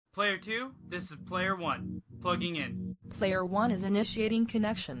Player 2, this is Player 1. Plugging in. Player 1 is initiating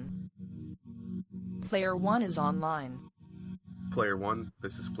connection. Player 1 is online. Player 1,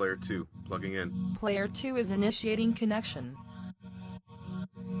 this is Player 2. Plugging in. Player 2 is initiating connection.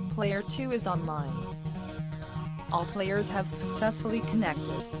 Player 2 is online. All players have successfully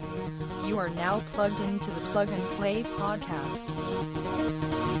connected. You are now plugged into the Plug and Play podcast.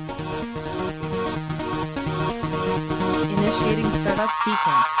 Initiating startup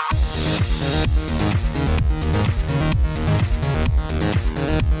sequence.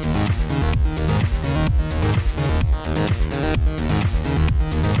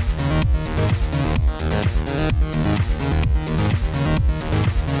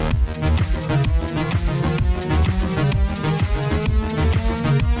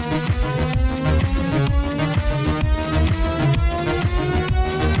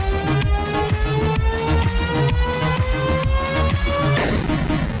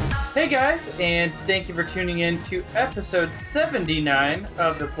 Hey guys, and thank you for tuning in to episode 79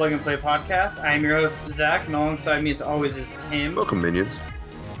 of the Plug and Play podcast. I am your host, Zach, and alongside me as always is Tim. Welcome, minions.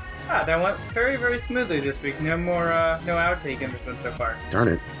 That went very, very smoothly this week. No more, no outtake in this one so far. Darn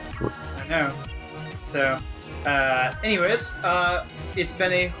it. I know. So, anyways, it's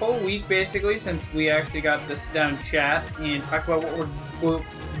been a whole week basically since we actually got to sit down and chat and talk about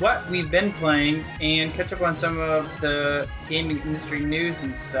what we've been playing and catch up on some of the gaming industry news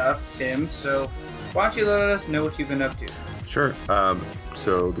and stuff, Tim. So, why don't you let us know what you've been up to? Sure.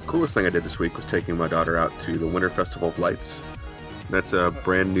 So the coolest thing I did this week was taking my daughter out to the Winter Festival of Lights. That's a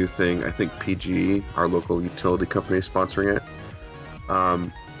brand new thing. I think PGE, our local utility company, is sponsoring it.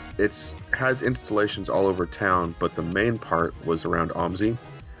 It has installations all over town, but the main part was around OMSI.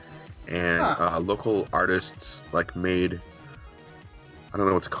 And local artists made, I don't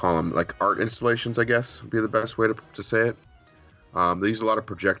know what to call them, art installations, I guess, would be the best way to say it. They used a lot of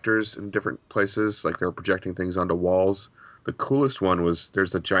projectors in different places, they were projecting things onto walls. The coolest one was,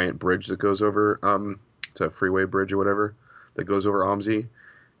 there's a giant bridge that goes over, it's a freeway bridge or whatever, that goes over OMSI,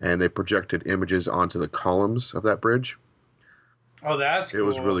 and they projected images onto the columns of that bridge. Oh, that's cool. It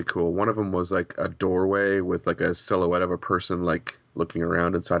was really cool. One of them was a doorway with a silhouette of a person looking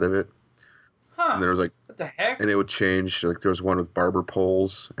around inside of it. Huh. And there was what the heck? And it would change. There was one with barber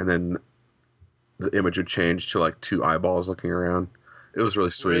poles, and then the image would change to two eyeballs looking around. It was really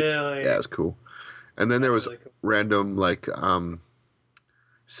sweet. Really? Yeah, it was cool. And then there was really cool. Random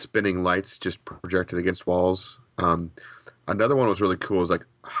spinning lights just projected against walls. Another one was really cool. It was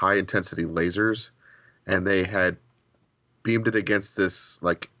high intensity lasers, and they had beamed it against this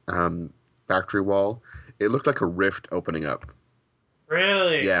factory wall. It looked like a rift opening up.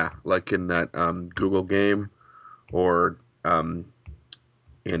 Really? Yeah, like in that Google game, or in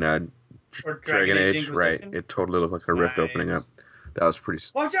a Dragon Age, right? It totally looked like a rift opening up. That was pretty.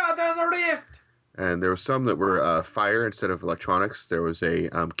 Watch out! There's a rift. And there were some that were fire instead of electronics. There was a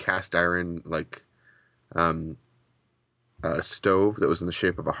cast iron stove that was in the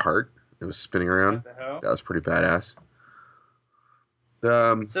shape of a heart. It was spinning around. What the hell? That was pretty badass.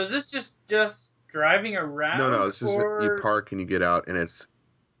 So is this just driving around? No. This is you park and you get out, and it's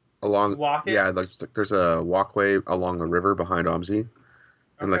along. Walking? Yeah, there's a walkway along the river behind OMSI,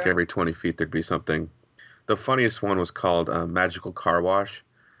 and every 20 feet there'd be something. The funniest one was called Magical Car Wash,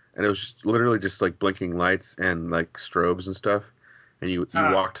 and it was literally just blinking lights and strobes and stuff, and you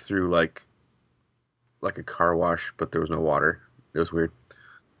walked through like a car wash, but there was no water. It was weird.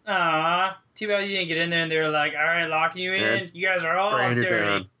 Too bad you didn't get in there and they were like, alright, locking you in. You guys are all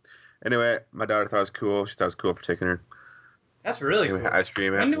dirty. Anyway, my daughter thought it was cool. She thought it was cool for taking her. That's really cool. Ice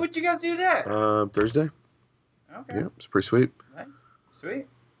cream. When would you guys do that? Thursday. Okay. Yeah, it's pretty sweet. Nice. Sweet.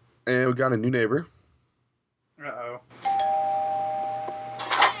 And we got a new neighbor. Uh-oh.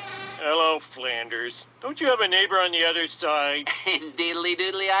 Hello, Flanders. Don't you have a neighbor on the other side? Diddly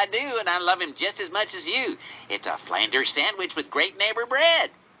doodly I do, and I love him just as much as you. It's a Flanders sandwich with great neighbor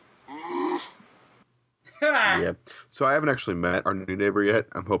bread. Yeah. So I haven't actually met our new neighbor yet.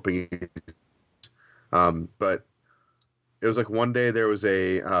 I'm hoping. But it was one day there was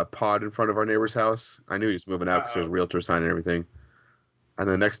a pod in front of our neighbor's house. I knew he was moving out because there was a realtor sign and everything. And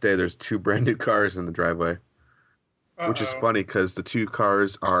the next day there's 2 brand new cars in the driveway. Which is funny because the 2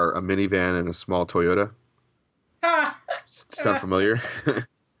 cars are a minivan and a small Toyota. Sound familiar?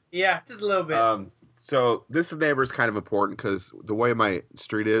 Yeah, just a little bit. So this neighbor is kind of important because the way my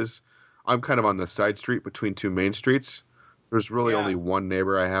street is, I'm kind of on the side street between 2 main streets. There's really only one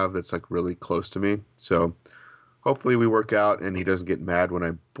neighbor I have that's really close to me. So hopefully we work out and he doesn't get mad when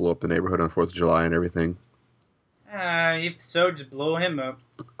I blow up the neighborhood on 4th of July and everything. So just blow him up.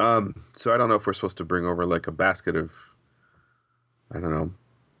 So I don't know if we're supposed to bring over like a basket of, I don't know,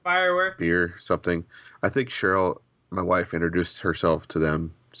 fireworks. beer, something. I think Cheryl, my wife, introduced herself to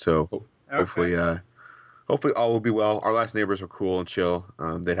them. So hopefully, hopefully all will be well. Our last neighbors were cool and chill.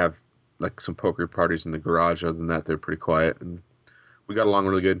 They'd have like some poker parties in the garage. Other than that, they're pretty quiet, and we got along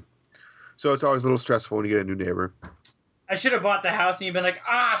really good. So it's always a little stressful when you get a new neighbor. I should have bought the house and you've been like,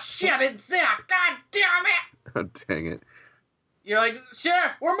 shit, it's Zach. God damn it. Dang it. You're like,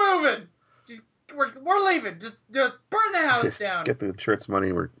 sure, we're moving. Just, we're leaving. Just burn the house down. Get the insurance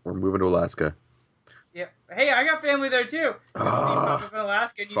money. We're moving to Alaska. Yeah. Hey, I got family there too. So you pop up in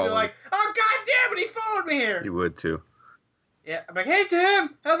Alaska and you'd be like, oh, god damn it, he followed me here. You would too. Yeah. I'm like, hey,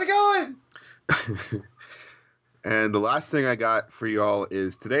 Tim, how's it going? And the last thing I got for y'all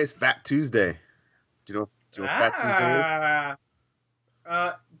is today's Fat Tuesday. Do you know what Fat Tuesday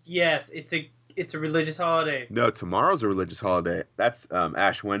is? Yes, it's a religious holiday. No, tomorrow's a religious holiday. That's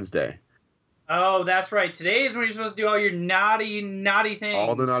Ash Wednesday. Oh, that's right. Today is when you're supposed to do all your naughty things.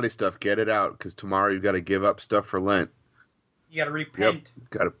 All the naughty stuff, get it out, because tomorrow you've got to give up stuff for Lent. You got to repent. Yep.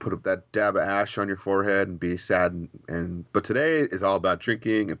 Got to put up that dab of ash on your forehead and be sad. But today is all about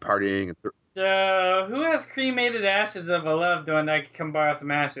drinking and partying. So, who has cremated ashes of a loved one that I could come borrow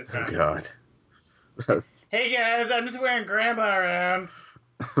some ashes from? Oh, God. Hey, guys, I'm just wearing grandpa around.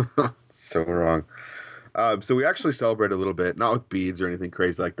 So wrong. So we actually celebrated a little bit, not with beads or anything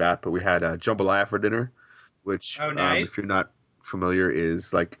crazy like that, but we had jambalaya for dinner, which, nice. If you're not familiar,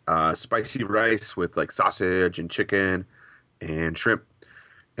 is like spicy rice with like sausage and chicken and shrimp.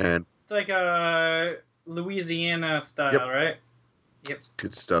 And it's like a Louisiana style, right? Yep.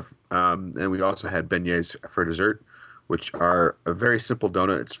 Good stuff. And we also had beignets for dessert, which are a very simple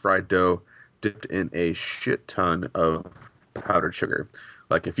donut. It's fried dough dipped in a shit ton of powdered sugar.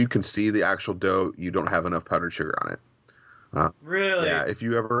 Like, if you can see the actual dough, you don't have enough powdered sugar on it. Really? Yeah, if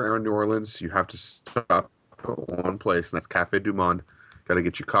you ever are in New Orleans, you have to stop at one place, and that's Cafe Du Monde. Got to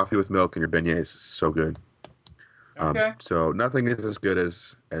get your coffee with milk and your beignets. It's so good. Okay. So nothing is as good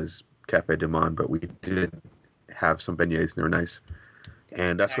as Cafe Du Monde, but we did have some beignets, and they were nice.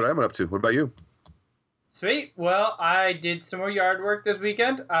 And that's what I went up to. What about you? Sweet. Well, I did some more yard work this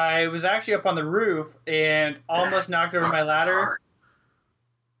weekend. I was actually up on the roof and almost knocked over my ladder. Yard.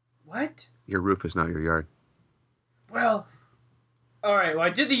 What? Your roof is not your yard. Well, all right. Well, I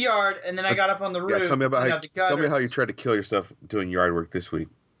did the yard, and then I got up on the roof. Yeah, tell me how you tried to kill yourself doing yard work this week.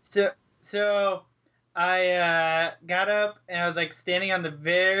 So I got up, and I was like standing on the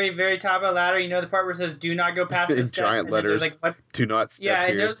very, very top of the ladder. You know the part where it says "Do not go past the step." In giant letters. Do not step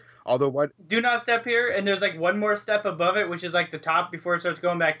here. Although what? Do not step here, and there's like one more step above it, which is like the top before it starts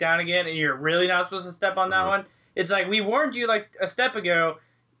going back down again, and you're really not supposed to step on that one. It's like, we warned you like a step ago.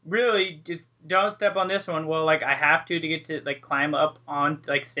 Really, just don't step on this one. Well, like, I have to get to like climb up on,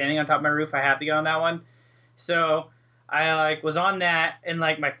 like, standing on top of my roof. I have to get on that one. So I like was on that, and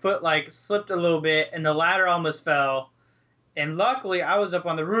like my foot like slipped a little bit, and the ladder almost fell. And luckily, I was up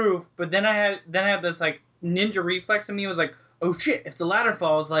on the roof. But then I had this like ninja reflex in me. It was like, oh shit! If the ladder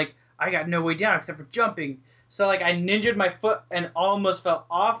falls, like, I got no way down except for jumping. So like I ninja'd my foot and almost fell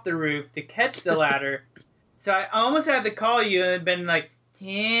off the roof to catch the ladder. So I almost had to call you and been like,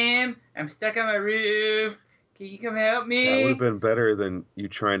 Tim, I'm stuck on my roof. Can you come help me? That would have been better than you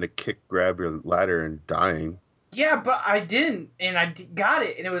trying to grab your ladder and dying. Yeah, but I didn't, and I got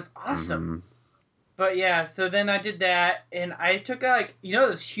it, and it was awesome. Mm-hmm. But yeah, so then I did that, and I took like, you know,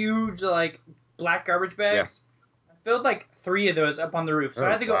 those huge like black garbage bags. Yeah. I filled like 3 of those up on the roof, so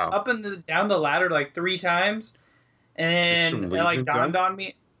I had to go up and down the ladder like 3 times, and it like dawned on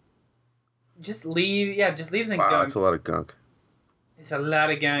me. Just leaves and gunk. Wow, that's a lot of gunk. It's a lot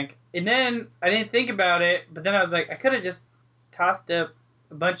of gunk. And then I didn't think about it, but then I was like, I could have just tossed up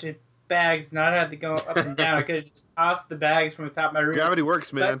a bunch of bags, not had to go up and down. I could have just tossed the bags from the top of my roof. Gravity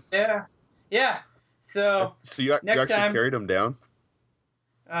works, man. But, yeah. So you actually carried them down?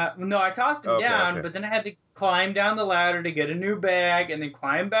 No, I tossed them down, but then I had to climb down the ladder to get a new bag and then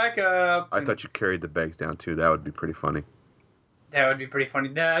climb back up. I thought you carried the bags down too. That would be pretty funny. That would be pretty funny.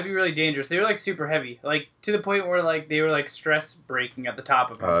 That'd be really dangerous. They were like super heavy, like to the point where like they were like stress breaking at the top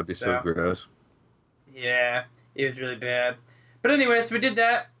of them. That'd be so gross. Yeah, it was really bad. But anyway, so we did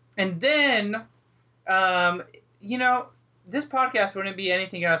that, and then, you know, this podcast wouldn't be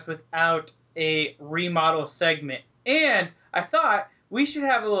anything else without a remodel segment. And I thought we should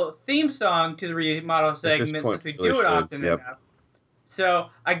have a little theme song to the remodel segment since we do it often enough. So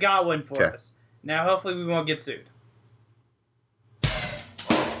I got one for us. Now, hopefully, we won't get sued.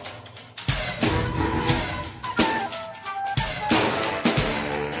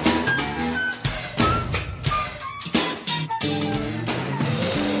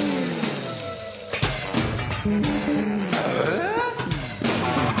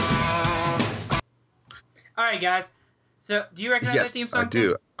 All right, guys. So, do you recognize that theme Yes, song? I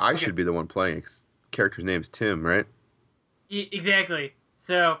do. I Okay. should be the one playing it. 'Cause character's name's Tim, right? Exactly.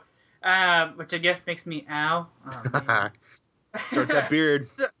 So, which I guess makes me ow. Oh man. Start that beard.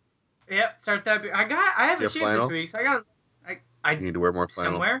 So, yep. Start that. I You haven't have shaved this flannel? week, so I You need to wear more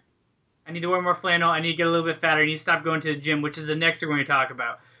flannel. somewhere. I need to wear more flannel. I need to get a little bit fatter. I need to stop going to the gym, which is the next thing we're going to talk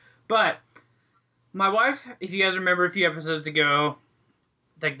about. But my wife, if you guys remember a few episodes ago,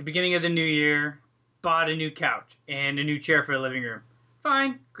 like the beginning of the new year, bought a new couch and a new chair for the living room.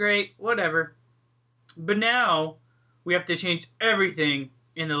 Fine, great, whatever. But now we have to change everything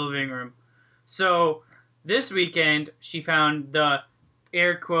in the living room. So this weekend, she found the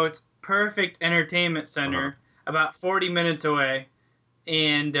air quotes perfect entertainment center about 40 minutes away,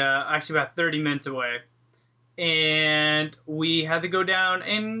 and actually about 30 minutes away. And we had to go down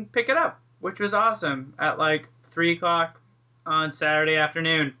and pick it up, which was awesome at like 3 o'clock on Saturday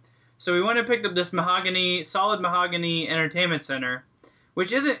afternoon. So we went and picked up this solid mahogany entertainment center,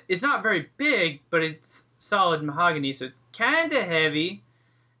 which it's not very big, but it's solid mahogany, so it's kind of heavy.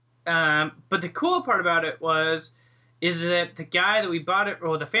 But the cool part about it is that the guy that we bought it,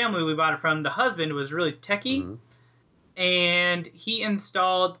 or the family we bought it from, the husband was really techie. Mm-hmm. And he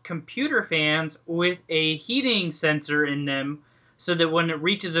installed computer fans with a heating sensor in them so that when it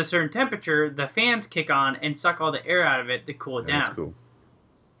reaches a certain temperature, the fans kick on and suck all the air out of it to cool it down. That's cool.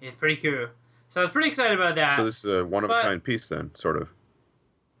 It's pretty cool. So I was pretty excited about that. So this is a one-of-a-kind piece then, sort of.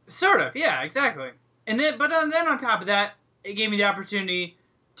 Sort of, yeah, exactly. And then on top of that, it gave me the opportunity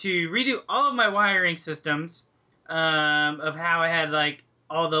to redo all of my wiring systems of how I had like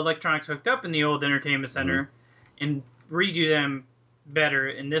all the electronics hooked up in the old entertainment center, and redo them better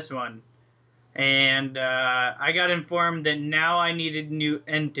in this one. And I got informed that now I needed new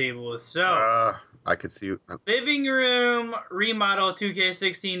end tables. So I could see you. living room remodel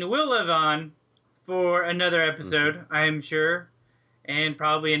 2K16 will live on for another episode, I am sure, and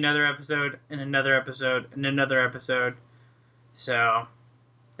probably another episode and another episode and another episode. So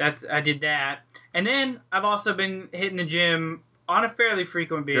I did that. And then I've also been hitting the gym on a fairly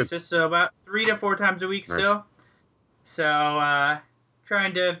frequent basis, so about 3 to 4 times a week still. So,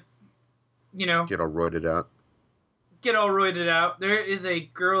 trying to, Get all roided out. There is a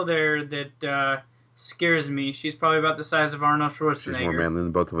girl there that scares me. She's probably about the size of Arnold Schwarzenegger. She's more manly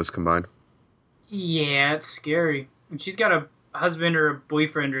than both of us combined. Yeah, it's scary. And she's got a husband or a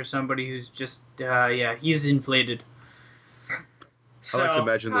boyfriend or somebody who's just, he's inflated. So, I like to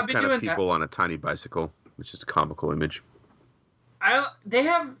imagine those I've been kind of doing people on a tiny bicycle, which is a comical image. They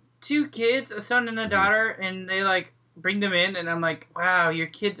have 2 kids, a son and a daughter, and they, like, bring them in, and I'm like, wow, your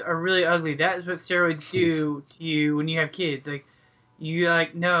kids are really ugly. That is what steroids do to you when you have kids. Like, you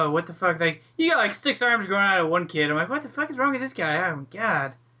like, no, what the fuck? Like, you got like 6 arms growing out of one kid. I'm like, what the fuck is wrong with this guy? Oh my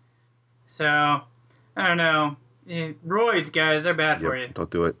god. So, I don't know. Roids, guys, they're bad for you.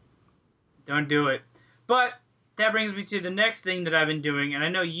 Don't do it. Don't do it. But that brings me to the next thing that I've been doing, and I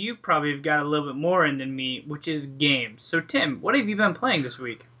know you probably have got a little bit more in than me, which is games. So, Tim, what have you been playing this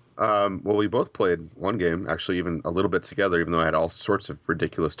week? Well, we both played one game, actually even a little bit together, even though I had all sorts of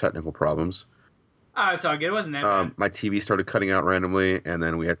ridiculous technical problems. Oh, it's all good. It wasn't that bad. My TV started cutting out randomly, and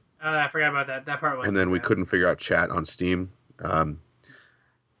then we had... I forgot about that. That part was. And then we couldn't figure out chat on Steam.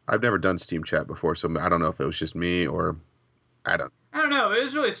 I've never done Steam chat before, so I don't know if it was just me or... I don't know. It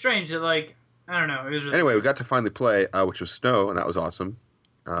was really strange that, like... I don't know. It was really Anyway, we got to finally play, which was Snow, and that was awesome.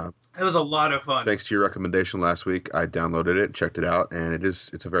 It was a lot of fun. Thanks to your recommendation last week, I downloaded it and checked it out, and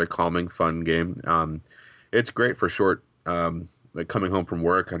it's a very calming, fun game. It's great for short, like coming home from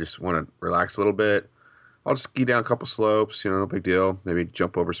work. I just want to relax a little bit. I'll just ski down a couple slopes, no big deal. Maybe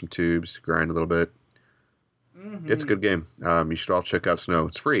jump over some tubes, grind a little bit. It's a good game. You should all check out Snow.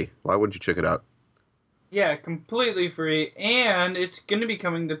 It's free. Why wouldn't you check it out? Yeah, completely free, and it's going to be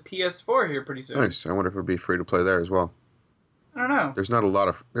coming to PS4 here pretty soon. Nice. I wonder if it would be free to play there as well. I don't know. There's not a lot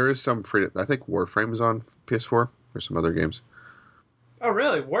of... There is some free... I think Warframe is on PS4. There's some other games. Oh,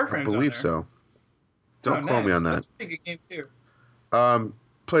 really? Warframe's I believe so. Don't quote me on that. That's a pretty good game, too.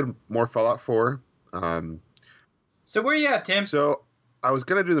 Played more Fallout 4. So where you at, Tim? So I was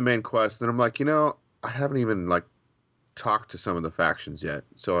going to do the main quest, and I'm like, I haven't even, talked to some of the factions yet.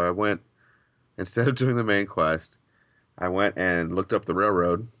 So I went... Instead of doing the main quest, I went and looked up the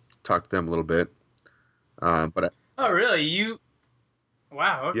railroad, talked to them a little bit. Oh, really?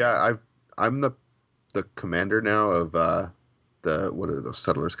 Wow. Okay. Yeah, I'm the commander now of what are those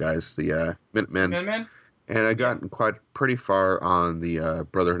settlers guys? The Minutemen. And I gotten pretty far on the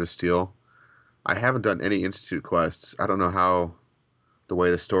Brotherhood of Steel. I haven't done any Institute quests. I don't know how the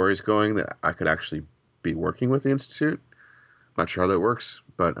way the story's going that I could actually be working with the Institute. Not sure how that works,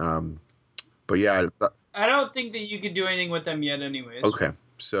 but yeah, I don't think that you could do anything with them yet, anyways. Okay,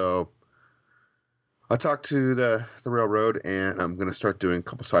 so I talked to the railroad, and I'm gonna start doing a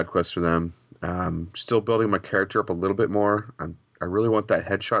couple side quests for them. Still building my character up a little bit more. I really want that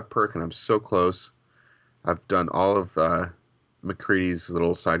headshot perk, and I'm so close. I've done all of McCready's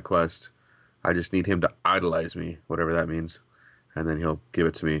little side quest. I just need him to idolize me, whatever that means, and then he'll give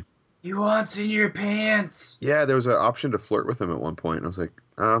it to me. He wants in your pants. Yeah, there was an option to flirt with him at one point. I was like,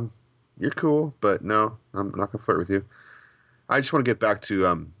 you're cool, but no, I'm not gonna flirt with you. I just want to get back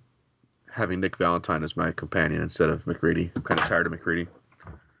to having Nick Valentine as my companion instead of McCready. I'm kind of tired of McCready.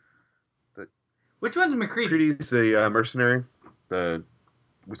 Which one's McCready? McCready's the mercenary.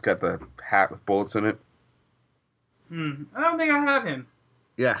 Who's got the hat with bullets in it. I don't think I have him.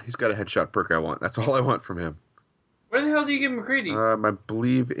 Yeah, he's got a headshot perk I want. That's all I want from him. Where the hell do you get McCready? I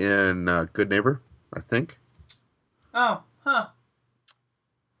believe in Good Neighbor, I think. Oh, huh.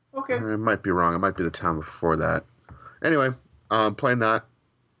 Okay. I might be wrong. It might be the town before that. Anyway, playing that.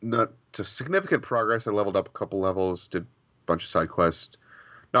 Not to significant progress. I leveled up a couple levels, did a bunch of side quests,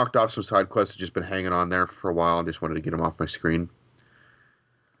 knocked off some side quests. Just been hanging on there for a while. I just wanted to get them off my screen.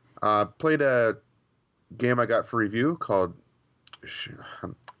 Played a game I got for review called...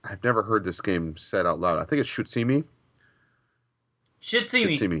 I've never heard this game said out loud. I think it's Should See Me. Should see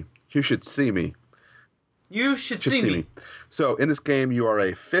me. You should see me. You should see me. So in this game, you are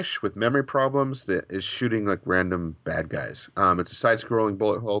a fish with memory problems that is shooting like random bad guys. It's a side-scrolling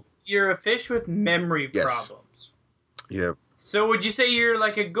bullet hole. You're a fish with memory problems. Yeah. So would you say you're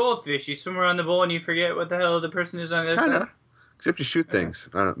like a goldfish? You swim around the bowl and you forget what the hell the person is on the other side? Except you shoot things.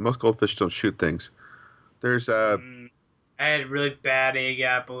 Most goldfish don't shoot things. There's I had a really bad egg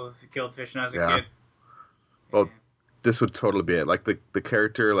apple with goldfish when I was a kid. Well, this would totally be it. Like the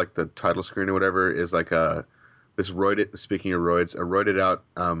character, like the title screen or whatever, is like this roided. Speaking of roids, a roided out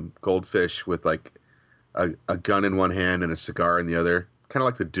goldfish with like a gun in one hand and a cigar in the other, kind of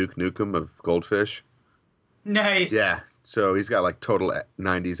like the Duke Nukem of goldfish. Nice. Yeah. So he's got like total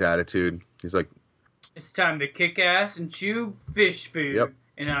 '90s attitude. He's like, it's time to kick ass and chew fish food. Yep.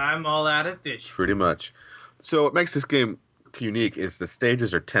 And I'm all out of fish. Pretty much. So what makes this game unique is the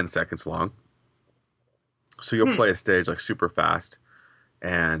stages are 10 seconds long. So you'll play a stage like super fast,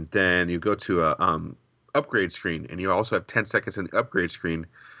 and then you go to a upgrade screen, and you also have 10 seconds in the upgrade screen,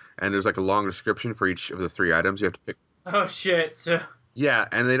 and there's like a long description for each of the 3 items you have to pick. Oh shit! So yeah,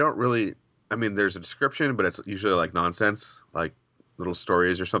 and they don't really. I mean, there's a description, but it's usually like nonsense, like little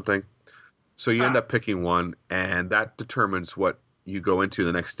stories or something. So you end up picking one, and that determines what you go into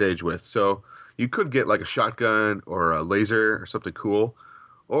the next stage with. So you could get like a shotgun or a laser or something cool,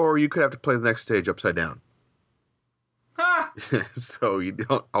 or you could have to play the next stage upside down. So you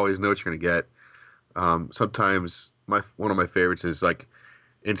don't always know what you're going to get. Sometimes one of my favorites is like,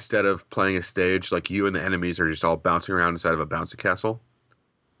 instead of playing a stage, like you and the enemies are just all bouncing around inside of a bouncy castle.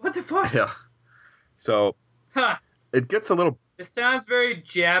 What the fuck? Yeah. So it gets a little... It sounds very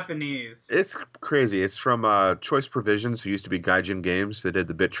Japanese. It's crazy. It's from Choice Provisions, who used to be Gaijin Games. They did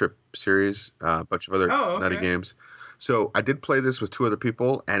the Bit Trip series, a bunch of other nutty games. So I did play this with 2 other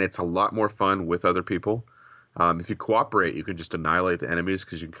people, and it's a lot more fun with other people. If you cooperate, you can just annihilate the enemies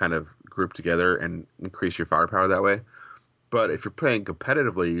because you can kind of group together and increase your firepower that way. But if you're playing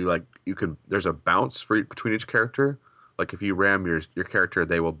competitively, you can. There's a bounce between each character. Like if you ram your character,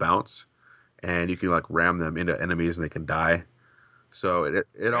 they will bounce, and you can like ram them into enemies and they can die. So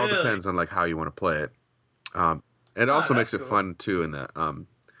it all depends on like how you want to play it. It also makes it fun too in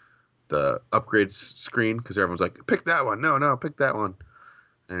the upgrades screen because everyone's like, pick that one. No, pick that one,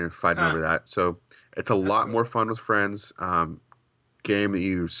 and you're fighting over that. So it's a lot more fun with friends. Game that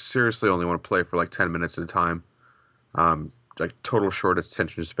you seriously only want to play for like 10 minutes at a time. Like total short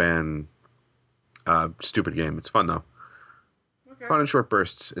attention span. Stupid game. It's fun though. Okay. Fun in short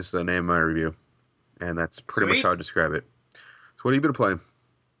bursts is the name of my review, and that's pretty much how I describe it. So what have you been playing?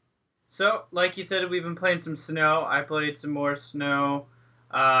 So, like you said, we've been playing some Snow. I played some more Snow.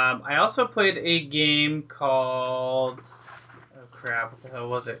 I also played a game called... Oh, crap. What the hell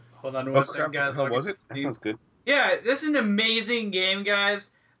was it? Hold on one second, guys. What the hell was it? That sounds good. Yeah, this is an amazing game,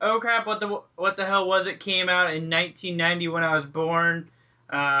 guys. Oh, crap. What the hell was it? Came out in 1990 when I was born.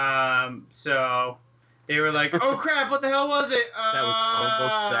 So, they were like, oh, crap. What the hell was it? That was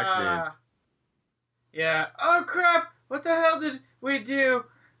almost Zach's name. Yeah. Oh, crap. What the hell did we do?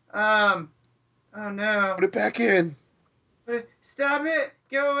 Oh no. Put it back in. Stop it.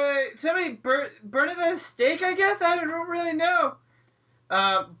 Go away. Somebody burn it at a stake, I guess? I don't really know.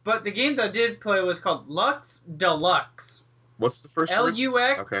 But the game that I did play was called Lux Deluxe. What's the first word?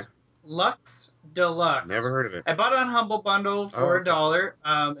 Lux. Okay. Lux Deluxe. Never heard of it. I bought it on Humble Bundle for okay. $1,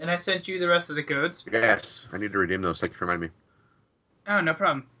 and I sent you the rest of the codes. Yes, I need to redeem those. Thank you for reminding me. Oh, no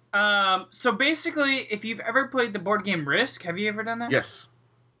problem. So basically, if you've ever played the board game Risk, have you ever done that? Yes.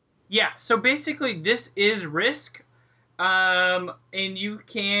 Yeah, so basically this is Risk, and you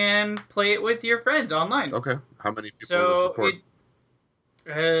can play it with your friends online. Okay. How many people So support?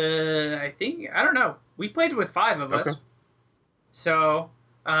 I think, I don't know. We played with 5 of us. So,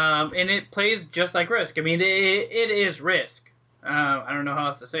 and it plays just like Risk. I mean, it is Risk. I don't know how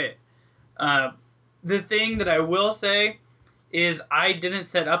else to say it. The thing that I will say is I didn't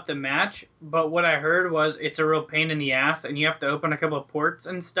set up the match, but what I heard was it's a real pain in the ass, and you have to open a couple of ports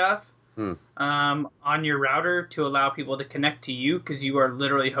and stuff on your router to allow people to connect to you because you are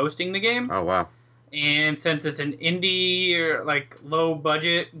literally hosting the game. Oh, wow. And since it's an indie or like low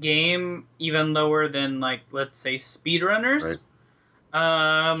budget game, even lower than like let's say speedrunners,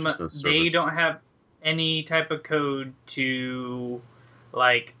 they don't have any type of code to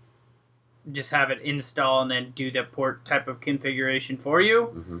like just have it install and then do the port type of configuration for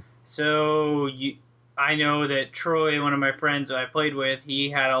you. Mm-hmm. So I know that Troy, one of my friends that I played with, he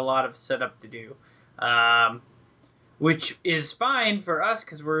had a lot of setup to do, which is fine for us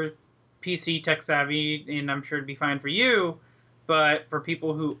because we're PC tech savvy, and I'm sure it'd be fine for you. But for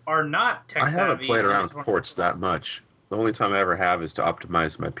people who are not tech savvy, I haven't played around with ports that much. The only time I ever have is to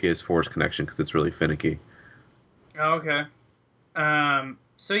optimize my PS4's connection because it's really finicky. Okay.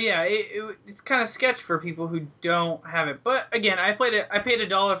 So yeah, it's kind of sketch for people who don't have it. But again, I paid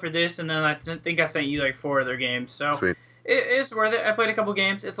 $1 for this, and then I think I sent you like 4 other games. So Sweet. It's worth it. I played a couple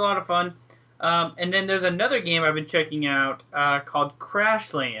games. It's a lot of fun. And then there's another game I've been checking out called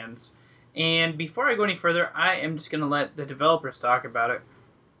Crashlands. And before I go any further, I am just gonna let the developers talk about it.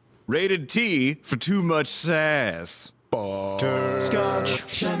 Rated T for too much sass.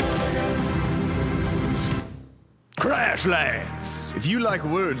 Scotch Crashlands. If you like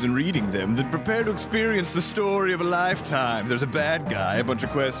words and reading them, then prepare to experience the story of a lifetime. There's a bad guy, a bunch of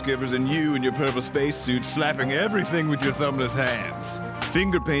quest givers, and you in your purple spacesuit slapping everything with your thumbless hands.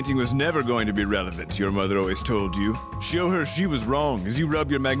 Finger painting was never going to be relevant, your mother always told you. Show her she was wrong as you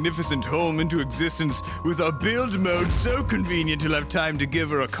rub your magnificent home into existence with a build mode so convenient you'll have time to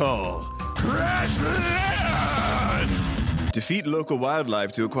give her a call. Crashlands! Defeat local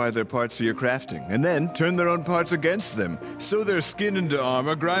wildlife to acquire their parts for your crafting, and then turn their own parts against them. Sew their skin into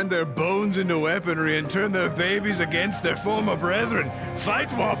armor, grind their bones into weaponry, and turn their babies against their former brethren. Fight,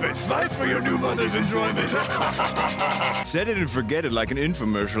 Wompet! Fight for your new mother's enjoyment! Set it and forget it like an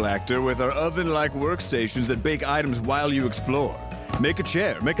infomercial actor with our oven-like workstations that bake items while you explore. Make a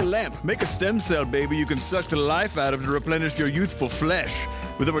chair, make a lamp, make a stem cell baby you can suck the life out of to replenish your youthful flesh.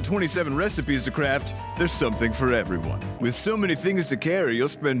 With over 27 recipes to craft, there's something for everyone. With so many things to carry, you'll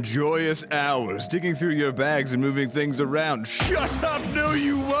spend joyous hours digging through your bags and moving things around. Shut up! No,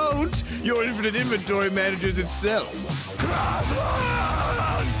 you won't! Your infinite inventory manages itself.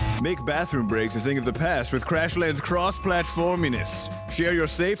 Make bathroom breaks a thing of the past with Crashland's cross-platforminess. Share your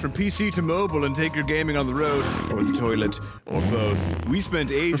save from PC to mobile and take your gaming on the road, or the toilet, or both. We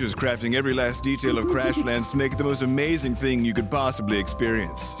spent ages crafting every last detail of Crashlands to make it the most amazing thing you could possibly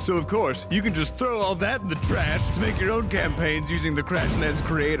experience. So of course, you can just throw all that in the trash to make your own campaigns using the Crashlands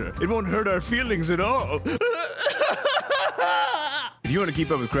creator. It won't hurt our feelings at all. If you want to keep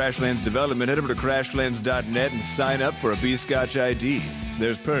up with Crashlands development, head over to crashlands.net and sign up for a B-Scotch ID.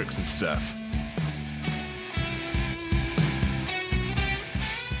 There's perks and stuff.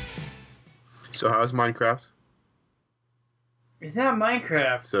 So how's Minecraft? It's not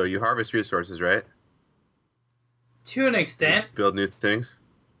Minecraft. So you harvest resources, right? To an extent. You build new things?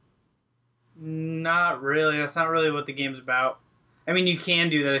 Not really. That's not really what the game's about. I mean, you can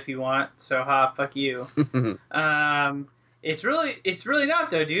do that if you want, so fuck you. It's really not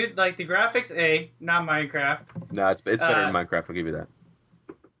though, dude. Like the graphics, not Minecraft. No, it's better than Minecraft. I'll give you that.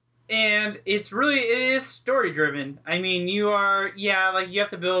 And it is story driven. I mean, you have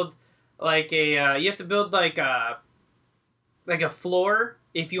to build like a floor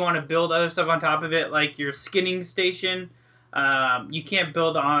if you want to build other stuff on top of it, like your skinning station. You can't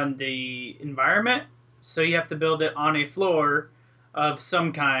build on the environment, so you have to build it on a floor of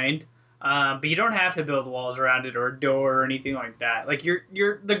some kind. But you don't have to build walls around it or a door or anything like that. Like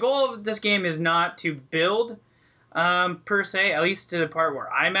the goal of this game is not to build, per se. At least to the part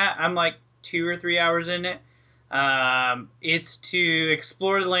where I'm at, I'm like 2 or 3 hours in it. It's to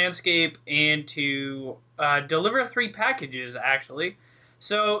explore the landscape and to deliver 3 packages actually.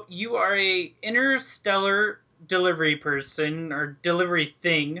 So you are a interstellar delivery person or delivery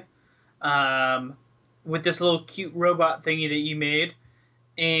thing, with this little cute robot thingy that you made.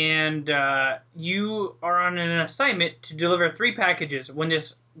 and you are on an assignment to deliver 3 packages when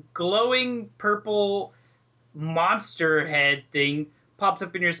this glowing purple monster head thing pops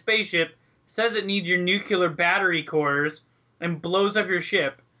up in your spaceship, says it needs your nuclear battery cores, and blows up your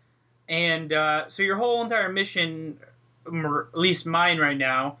ship. And so your whole entire mission, or at least mine right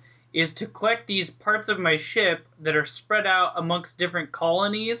now, is to collect these parts of my ship that are spread out amongst different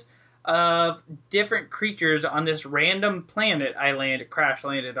colonies of different creatures on this random planet I crash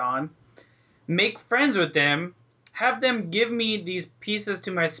landed on, make friends with them, have them give me these pieces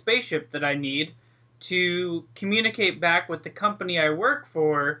to my spaceship that I need to communicate back with the company I work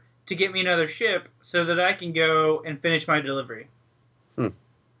for to get me another ship so that I can go and finish my delivery.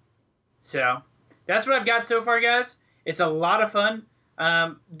 So that's what I've got so far, guys. It's a lot of fun.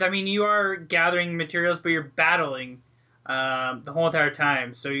 I mean, you are gathering materials, but you're battling the whole entire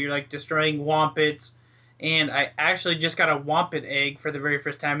time. So you're like destroying wompits. And I actually just got a wompit egg for the very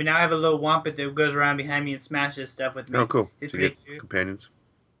first time. And now I have a little wompit that goes around behind me and smashes stuff with me. Oh, cool. It's so you pretty get cute. companions?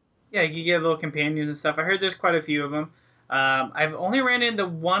 Yeah, you get little companions and stuff. I heard there's quite a few of them. I've only ran into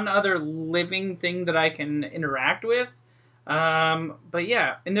one other living thing that I can interact with. But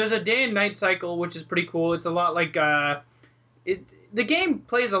yeah, and there's a day and night cycle, which is pretty cool. It's a lot like the game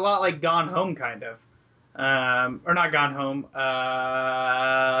plays a lot like Gone Home, kind of, or not Gone Home.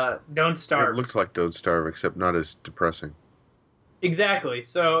 Don't Starve. It looked like Don't Starve, except not as depressing. Exactly.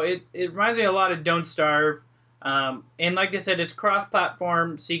 So it reminds me a lot of Don't Starve, and like I said, it's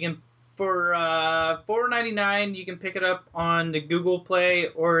cross-platform, so you can for $4.99 you can pick it up on the Google Play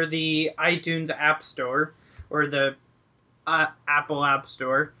or the iTunes App Store or the Apple App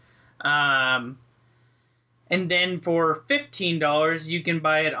Store. And then for $15, you can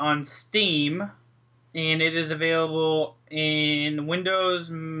buy it on Steam, and it is available in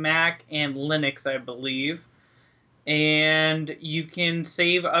Windows, Mac, and Linux, I believe. And you can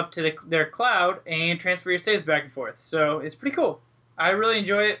save up to their cloud and transfer your saves back and forth. So it's pretty cool. I really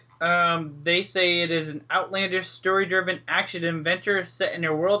enjoy it. They say it is an outlandish, story-driven action adventure set in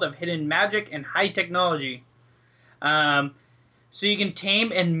a world of hidden magic and high technology. So you can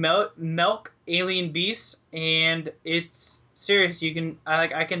tame and milk alien beasts, and it's serious.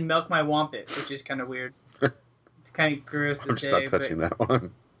 I can milk my wompit, which is kind of weird. It's kind of gross to I'm say. just not touching that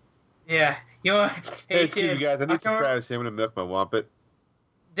one. Yeah, you know. Hey, excuse Tim, me, guys. I need some privacy. I'm gonna milk my wompit.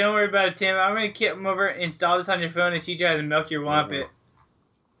 Don't worry about it, Tim. I'm gonna come over, install this on your phone, and teach you how to milk your wompit.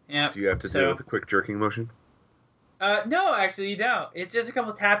 Yeah. Do you have to do it with a quick jerking motion? No, actually, you don't. It's just a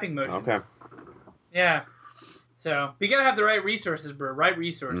couple tapping motions. Okay. Yeah. So, you gotta have the right resources, bro. Right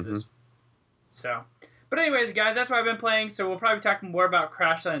resources. So, but anyways, guys, that's what I've been playing. So we'll probably talk more about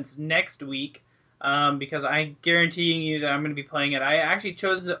Crash Lands next week, because I'm guaranteeing you that I'm gonna be playing it. I actually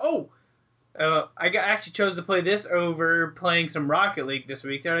chose actually chose to play this over playing some Rocket League this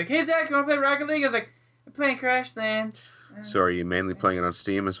week. They're like, "Hey Zach, you wanna play Rocket League?" I was like, "I'm playing Crash Lands." So are you mainly playing it on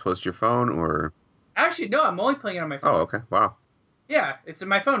Steam as opposed to your phone, or? Actually, no, I'm only playing it on my phone. Oh, okay. Wow. Yeah, it's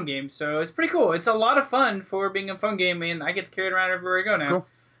my phone game, so it's pretty cool. It's a lot of fun for being a phone game, and I get to carry it around everywhere I go now. Cool.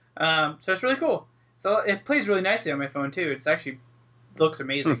 So it's really cool. So it plays really nicely on my phone too. It's actually looks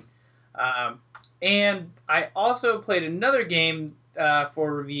amazing. And I also played another game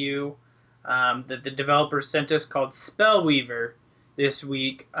for review that the developer sent us called Spellweaver this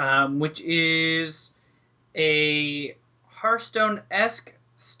week, which is a Hearthstone-esque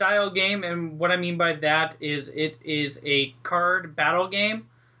style game, and what I mean by that is it is a card battle game,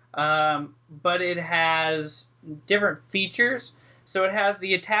 but it has different features. So it has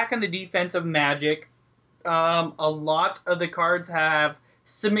the attack and the defense of Magic. A lot of the cards have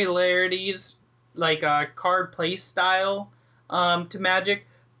similarities, like a card play style to Magic,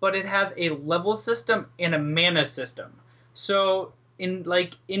 but it has a level system and a mana system. So in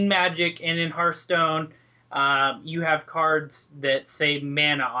Magic and in Hearthstone, you have cards that say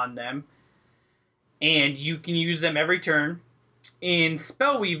mana on them, and you can use them every turn. In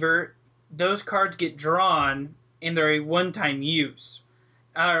Spellweaver, those cards get drawn, and they're a one-time use,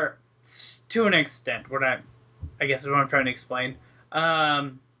 or to an extent. I guess is what I'm trying to explain.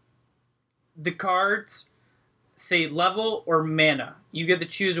 The cards say level or mana. You get to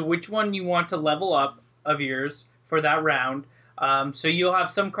choose which one you want to level up of yours for that round. So you'll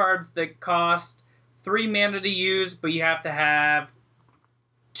have some cards that cost 3 mana to use, but you have to have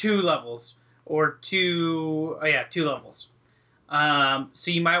 2 levels. Or 2 levels.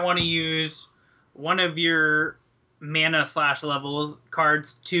 So you might want to use one of your mana/levels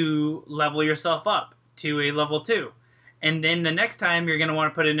cards to level yourself up to a level 2. And then the next time you're going to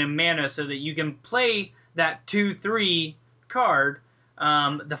want to put it in mana so that you can play that 2/3 card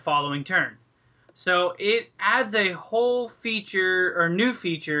the following turn. So it adds a whole feature or new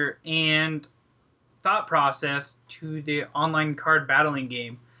feature and thought process to the online card battling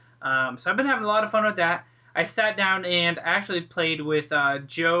game. So I've been having a lot of fun with that. I sat down and actually played with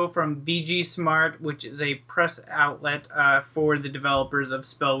Joe from VG Smart, which is a press outlet for the developers of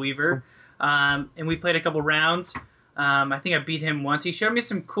Spellweaver. And we played a couple rounds. I think I beat him once. He showed me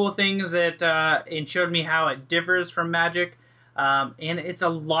some cool things and showed me how it differs from Magic. And it's a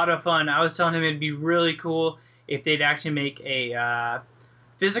lot of fun. I was telling him it'd be really cool if they'd actually make a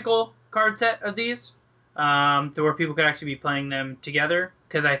physical card set of these, to where people could actually be playing them together,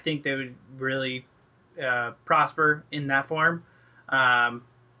 because I think they would really prosper in that form.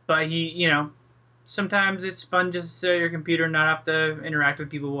 But sometimes it's fun just to sit at your computer and not have to interact with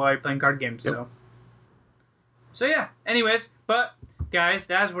people while you're playing card games. Yep. So yeah. Anyways, but guys,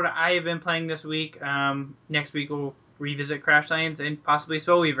 that's what I have been playing this week. Next week we'll revisit Crash Lands and possibly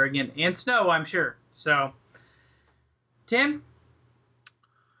Spellweaver again, and Snow, I'm sure. So, Tim?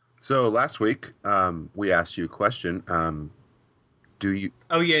 So last week, we asked you a question. Do you...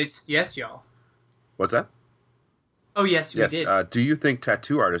 Oh, yes, y'all. What's that? Oh, yes, we did. Do you think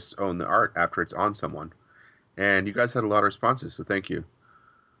tattoo artists own the art after it's on someone? And you guys had a lot of responses, so thank you.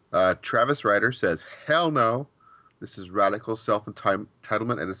 Travis Ryder says, hell no. This is radical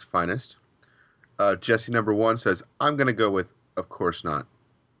self-entitlement at its finest. Jesse number 1 says, I'm going to go with, of course not.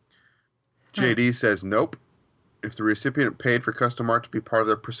 JD says, nope. If the recipient paid for custom art to be part of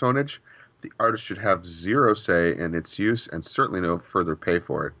their personage, the artist should have zero say in its use and certainly no further pay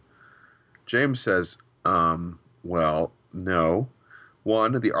for it. James says, well, no.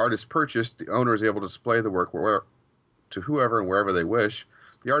 1, the artist purchased, the owner is able to display the work to whoever and wherever they wish.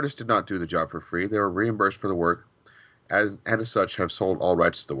 The artist did not do the job for free. They were reimbursed for the work, and as such have sold all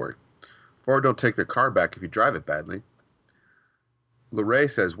rights to the work. 4, don't take their car back if you drive it badly.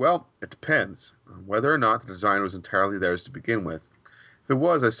 Lorray says, well, it depends on whether or not the design was entirely theirs to begin with. If it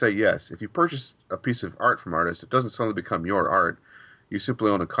was, I say yes. If you purchase a piece of art from artists, it doesn't suddenly become your art. You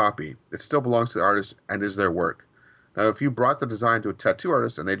simply own a copy. It still belongs to the artist and is their work. Now, if you brought the design to a tattoo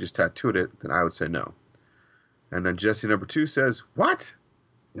artist and they just tattooed it, then I would say no. And then Jesse number 2 says, what?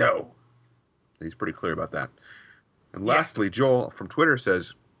 No. He's pretty clear about that. And lastly, Joel from Twitter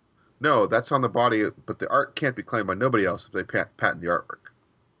says, no, that's on the body, but the art can't be claimed by nobody else if they patent the artwork.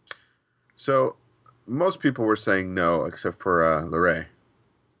 So, most people were saying no, except for Lorray.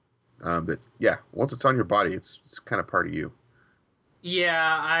 That, yeah, once it's on your body, it's kind of part of you.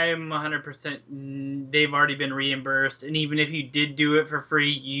 Yeah, I'm 100%. They've already been reimbursed, and even if you did do it for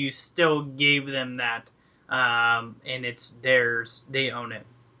free, you still gave them that, and it's theirs. They own it.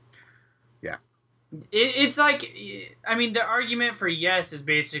 Yeah. It's like, I mean, the argument for yes is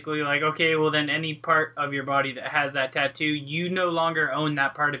basically like, okay, well then any part of your body that has that tattoo, you no longer own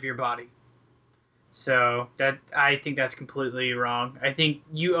that part of your body. So I think that's completely wrong. I think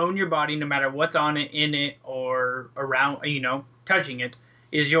you own your body no matter what's on it, in it, or around, touching it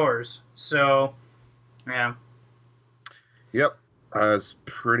is yours. So, yeah. Yep. It's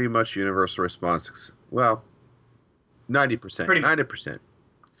pretty much universal response. Well, 90%. 90%.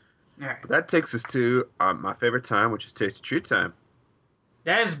 All right. But that takes us to my favorite time, which is Taste of Treat time.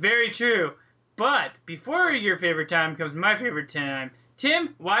 That is very true. But before your favorite time comes my favorite time.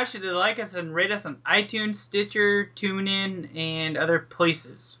 Tim, why should they like us and rate us on iTunes, Stitcher, TuneIn, and other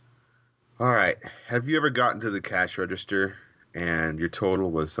places? All right. Have you ever gotten to the cash register and your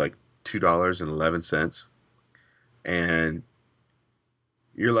total was like $2.11? And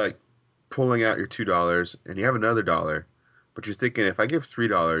you're like pulling out your $2 and you have another $1, but you're thinking, if I give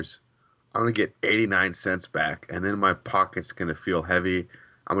 $3, I'm going to get 89 cents back, and then my pocket's going to feel heavy.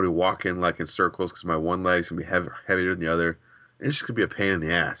 I'm going to walk in like in circles because my one leg's going to be heavier than the other. And it's just going to be a pain in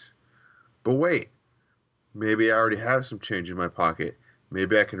the ass. But wait, maybe I already have some change in my pocket.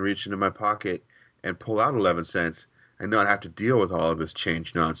 Maybe I can reach into my pocket and pull out 11 cents and not have to deal with all of this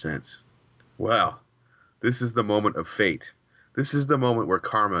change nonsense. Well, this is the moment of fate. This is the moment where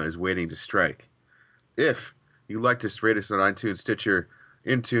karma is waiting to strike. If you'd like to rate us on iTunes, Stitcher,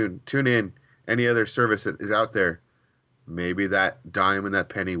 Intune, TuneIn, any other service that is out there, maybe that dime and that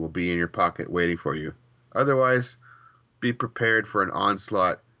penny will be in your pocket waiting for you. Otherwise, be prepared for an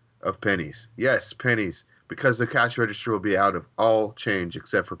onslaught of pennies. Yes, pennies, because the cash register will be out of all change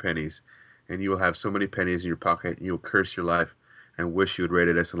except for pennies, and you will have so many pennies in your pocket, you will curse your life and wish you had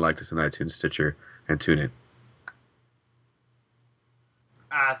rated us and liked us on iTunes, Stitcher, and TuneIn.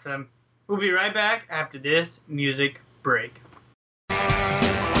 Awesome. We'll be right back after this music break.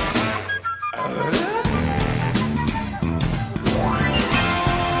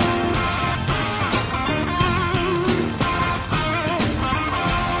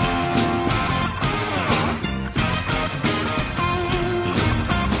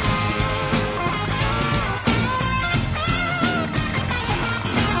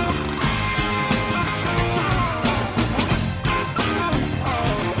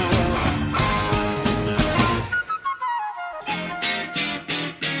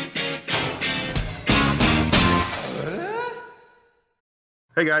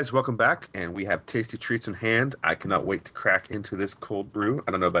 Hey guys, welcome back, and we have tasty treats in hand. I cannot wait to crack into this cold brew. I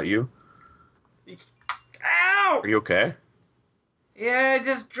don't know about you. Ow! Are you okay? Yeah, I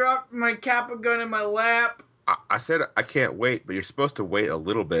just dropped my Cappa gun in my lap. I said I can't wait, but you're supposed to wait a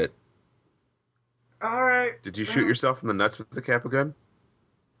little bit. Alright. Did you shoot yourself in the nuts with the Kappa gun?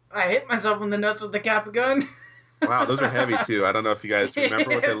 I hit myself in the nuts with the Kappa gun. Wow, those are heavy too. I don't know if you guys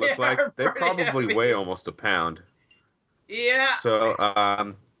remember what they look They like. are They pretty probably heavy. weigh almost a pound. Yeah. So,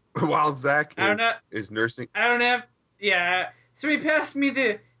 while Zach I don't know. is nursing, I don't have. Yeah. Somebody pass me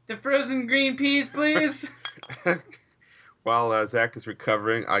the frozen green peas, please. while Zach is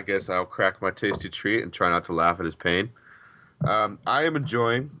recovering, I guess I'll crack my tasty treat and try not to laugh at his pain. I am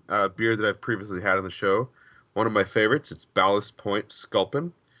enjoying a beer that I've previously had on the show. One of my favorites. It's Ballast Point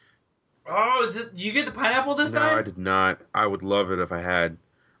Sculpin. Oh, did you get the pineapple this time? No, I did not. I would love it if I had.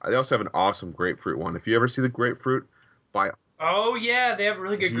 They also have an awesome grapefruit one. If you ever see the grapefruit, buy. Oh yeah, they have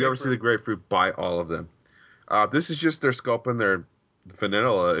really good If you ever see the grapefruit, buy all of them. This is just their Sculpin, their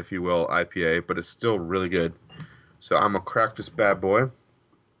vanilla, if you will, IPA, but it's still really good. So I'm gonna crack this bad boy.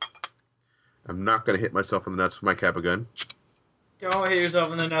 I'm not gonna hit myself in the nuts with my Kappa gun. Don't hit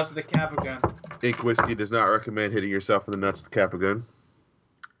yourself in the nuts with the Kappa gun. Ink Whiskey does not recommend hitting yourself in the nuts with the Kappa gun.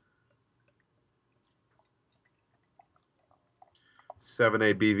 7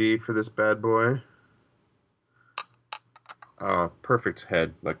 ABV for this bad boy. Perfect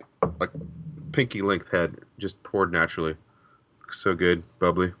head, like pinky length head, just poured naturally. Looks so good,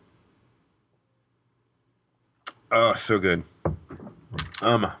 bubbly. Oh, so good.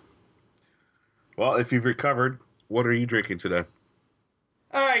 Well, if you've recovered, what are you drinking today?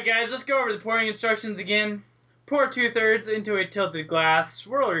 Alright guys, let's go over the pouring instructions again. Pour 2/3 into a tilted glass,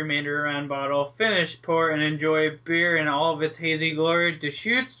 swirl the remainder around bottle, finish, pour, and enjoy beer in all of its hazy glory.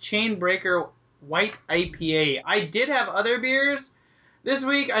 Deschutes Chainbreaker White IPA. I did have other beers this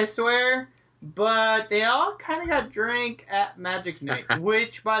week, I swear, but they all kind of got drank at Magic Night,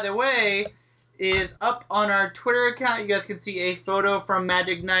 which, by the way, is up on our Twitter account. You guys can see a photo from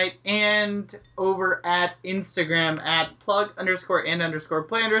Magic Night, and over at Instagram at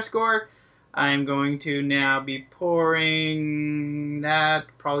plug_and_play_. I'm going to now be pouring that,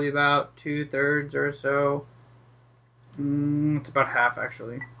 probably about 2/3 or so. It's about half,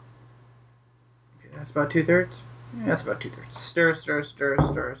 actually. Okay, that's about 2/3. Yeah, that's about 2/3. Stir, stir, stir,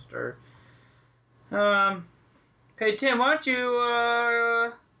 stir, stir. Hey Tim, why don't you,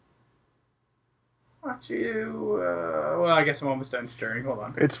 well, I guess I'm almost done stirring. Hold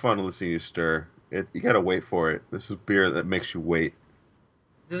on. It's fun to listen to you stir. You gotta wait for it. This is beer that makes you wait.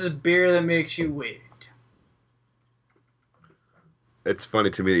 This is beer that makes you wait. It's funny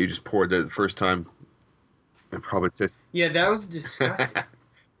to me that you just poured that the first time. It probably tastes. Yeah, that was disgusting.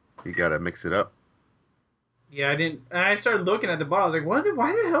 You gotta mix it up. Yeah, I didn't. And I started looking at the bottle. I was like,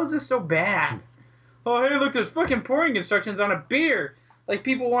 why the hell is this so bad? Oh, hey, look, there's fucking pouring instructions on a beer. Like,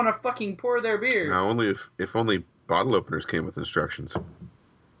 people want to fucking pour their beer. Now, only if only bottle openers came with instructions.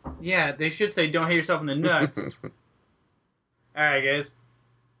 Yeah, they should say, don't hit yourself in the nuts. Alright, guys.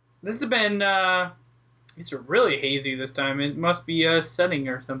 This has been, it's really hazy this time. It must be a setting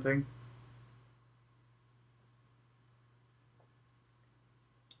or something.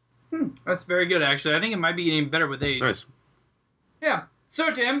 That's very good, actually. I think it might be getting better with age. Nice. Yeah.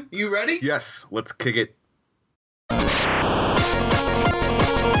 So, Tim, you ready? Yes, let's kick it.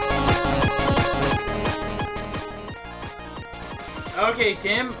 Okay,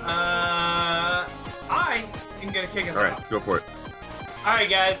 Tim. I am going to kick us All right, off. go for it. Alright,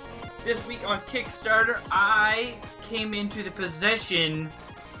 guys. This week on Kickstarter, I came into the possession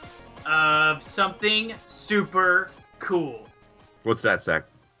of something super cool. What's that, Zach?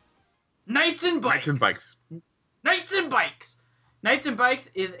 Knights and Bikes. Knights and Bikes. Knights and Bikes. Knights and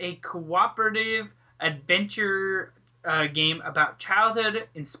Bikes is a cooperative adventure game about childhood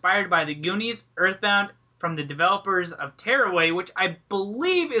inspired by the Goonies, Earthbound, from the developers of Tearaway, which I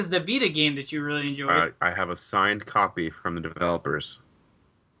believe is the Vita game that you really enjoyed. I have a signed copy from the developers.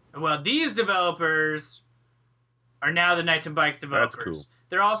 Well, these developers are now the Knights and Bikes developers. That's cool.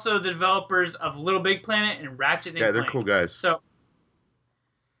 They're also the developers of Little Big Planet and Ratchet and Yeah, they're Clank. cool guys. So,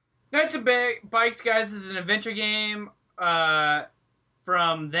 Knights and Bikes, guys, is an adventure game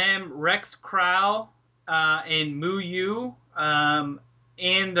from them, Rex Crowell and Moo Yu.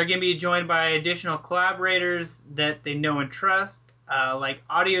 And they're going to be joined by additional collaborators that they know and trust, like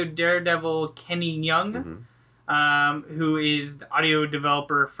audio daredevil Kenny Young, who is the audio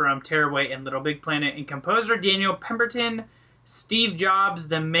developer from Tearaway and Little Big Planet, and composer Daniel Pemberton. Steve Jobs,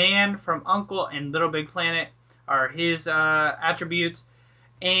 the man from Uncle and Little Big Planet, are his attributes.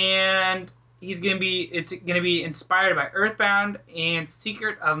 And it's gonna be inspired by Earthbound and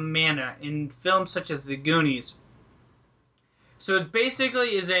Secret of Mana in films such as The Goonies. So it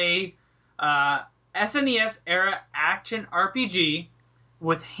basically is a SNES era action RPG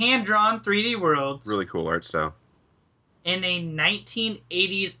with hand-drawn 3D worlds Really cool art style. in a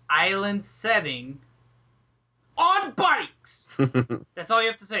 1980s island setting on bikes. That's all you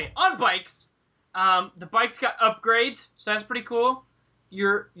have to say. On bikes. The bikes got upgrades, so that's pretty cool.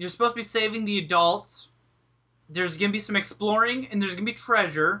 You're supposed to be saving the adults. There's gonna be some exploring, and there's gonna be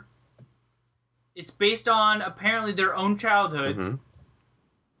treasure. It's based on apparently their own childhoods. Mm-hmm.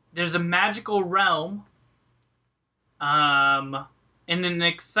 There's a magical realm. And an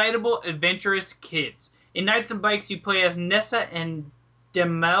excitable, adventurous kids. In Knights and Bikes, you play as Nessa and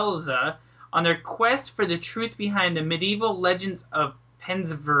Demelza on their quest for the truth behind the medieval legends of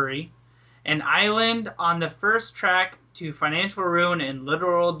Pensbury, an island on the first track to financial ruin and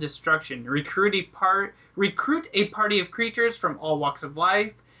literal destruction. Recruit a party of creatures from all walks of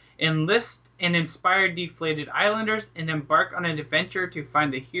life, enlist and inspire deflated islanders, and embark on an adventure to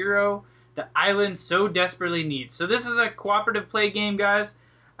find the hero the island so desperately needs. So this is a cooperative play game, guys.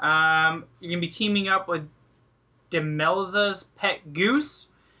 You're going to be teaming up with Demelza's pet goose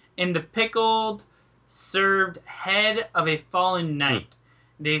and the pickled served head of a fallen knight.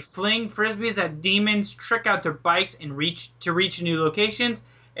 They fling frisbees at demons, trick out their bikes, and reach new locations,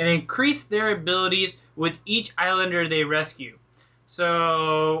 and increase their abilities with each islander they rescue.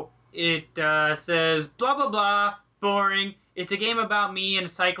 So it says, blah, blah, blah, boring. It's a game about me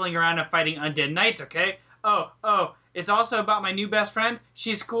and cycling around and fighting undead knights, okay? Oh, it's also about my new best friend.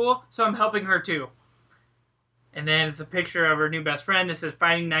 She's cool, so I'm helping her too. And then it's a picture of her new best friend that says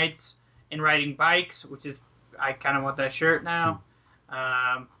fighting knights and riding bikes, which is, I kind of want that shirt now.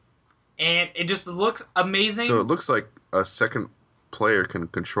 And it just looks amazing. So it looks like a second player can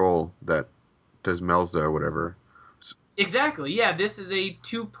control that Desmelzda or whatever. Exactly, yeah. This is a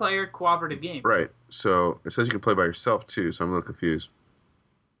 2-player cooperative game. Right. So it says you can play by yourself too, so I'm a little confused.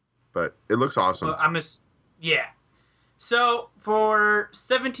 But it looks awesome. Well, yeah. So for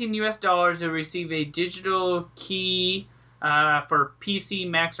 $17 US, you'll receive a digital key for PC,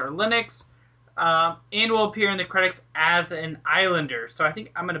 Macs, or Linux, and will appear in the credits as an islander. So I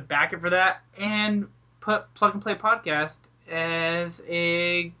think I'm going to back it for that and put Plug and Play Podcast as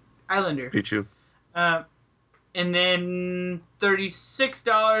a islander. Pichu. And then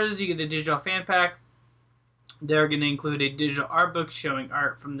 $36, you get a digital fan pack. They're going to include a digital art book showing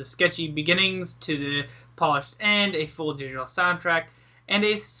art from the sketchy beginnings to the polished end, a full digital soundtrack, and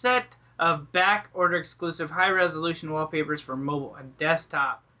a set of back-order exclusive high-resolution wallpapers for mobile and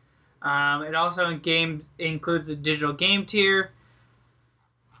desktop. It also includes a digital game tier.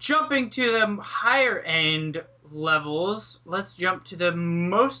 Jumping to the higher-end levels, let's jump to the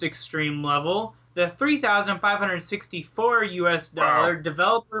most extreme level. The $3,564 US Wow.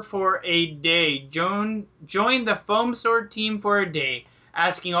 developer for a day. Join the Foam Sword team for a day,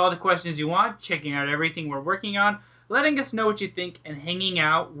 asking all the questions you want, checking out everything we're working on, letting us know what you think, and hanging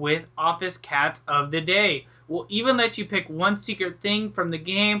out with Office Cats of the Day. We'll even let you pick one secret thing from the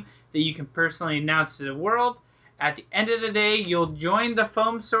game that you can personally announce to the world. At the end of the day, you'll join the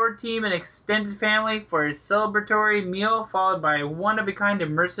Foam Sword team and extended family for a celebratory meal, followed by a one-of-a-kind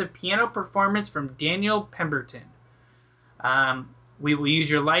immersive piano performance from Daniel Pemberton. We will use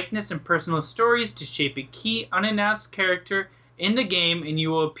your likeness and personal stories to shape a key unannounced character in the game, and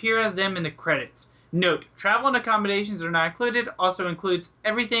you will appear as them in the credits. Note, travel and accommodations are not included, also includes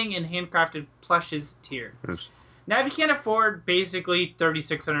everything in handcrafted plushes tier. Yes. Now, if you can't afford basically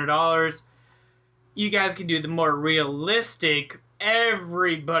 $3,600, you guys can do the more realistic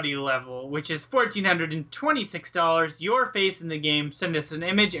everybody level, which is $1,426. Your face in the game. Send us an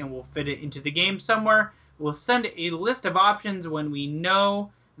image and we'll fit it into the game somewhere. We'll send a list of options when we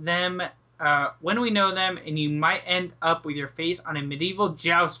know them. And you might end up with your face on a medieval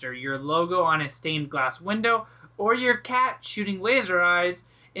jouster, your logo on a stained glass window, or your cat shooting laser eyes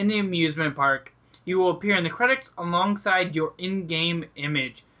in the amusement park. You will appear in the credits alongside your in-game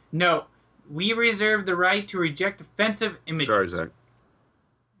image. Note, we reserve the right to reject offensive images. Sorry, Zach.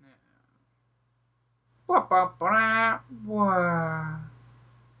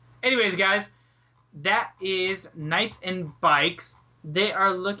 Anyways, guys, that is Knights and Bikes. They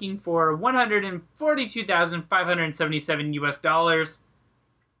are looking for $142,577 US.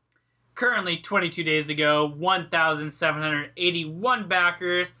 Currently, 22 days ago, 1,781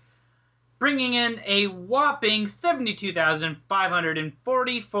 backers, bringing in a whopping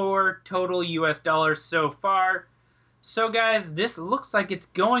 $72,544 total US dollars so far. So guys, this looks like it's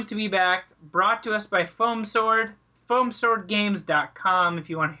going to be backed, brought to us by Foam Sword. foamswordgames.com if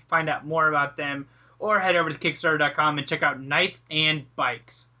you want to find out more about them, or head over to Kickstarter.com and check out Knights and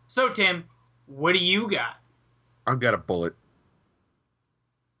Bikes. So, Tim, what do you got? I've got a bullet.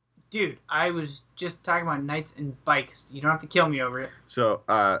 Dude, I was just talking about Knights and Bikes. You don't have to kill me over it. So,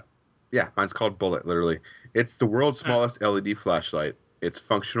 yeah, mine's called Bullet, literally. It's the world's smallest LED flashlight. It's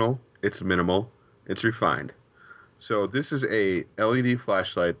functional, it's minimal, it's refined. So this is a LED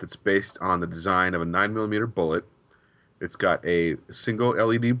flashlight that's based on the design of a 9mm bullet. It's got a single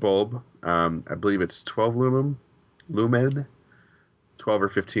LED bulb. I believe it's 12 lumen, 12 or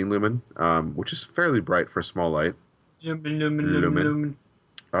 15 lumen, which is fairly bright for a small light. Lumen.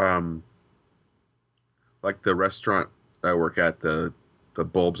 Like the restaurant I work at, the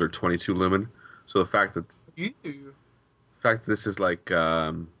bulbs are 22 lumen. So the fact that this is like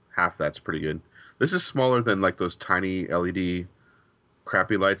half that's pretty good. This is smaller than like those tiny LED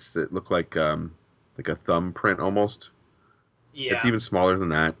crappy lights that look like a thumbprint almost. Yeah. It's even smaller than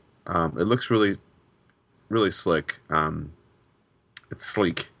that. It looks really, really slick. It's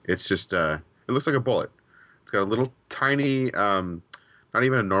sleek. It's just it looks like a bullet. It's got a little tiny, not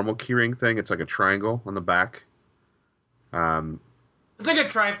even a normal keyring thing. It's like a triangle on the back. It's like a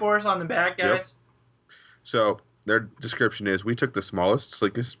Triforce on the back, guys. Yep. So their description is, we took the smallest,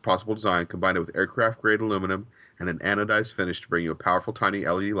 sleekest possible design, combined it with aircraft-grade aluminum and an anodized finish to bring you a powerful tiny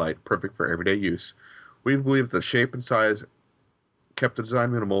LED light, perfect for everyday use. We believe the shape and size kept the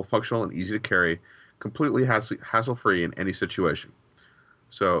design minimal, functional, and easy to carry, completely hassle-free in any situation.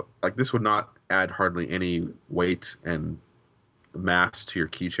 So, like, this would not add hardly any weight and mass to your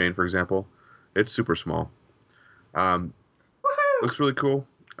keychain, for example. It's super small. Looks really cool.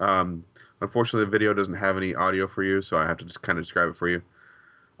 Unfortunately, the video doesn't have any audio for you, so I have to just kind of describe it for you.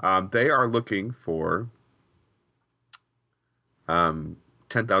 They are looking for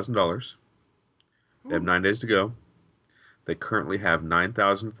 $10,000. They have 9 days to go. They currently have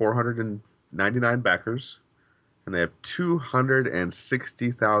 9,499 backers, and they have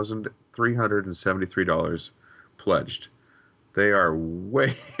 $260,373 pledged. They are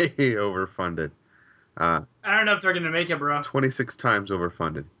way overfunded. I don't know if they're going to make it, bro. 26 times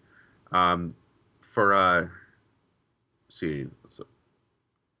overfunded. See, so,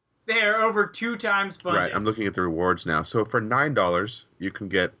 They are over 2 times funded. right, I'm looking at the rewards now. So for $9, you can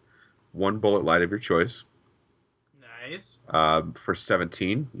get one bullet light of your choice. Nice. For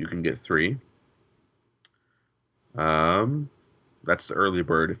 17, you can get 3. That's the early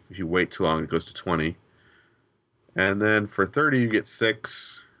bird. If you wait too long, it goes to 20. And then for 30, you get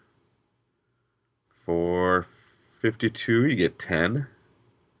 6. For 52, you get 10.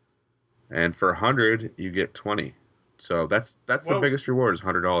 And for 100, you get 20. So that's the biggest reward, is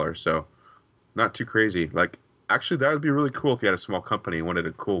 $100. So not too crazy. Like, actually, that would be really cool if you had a small company and wanted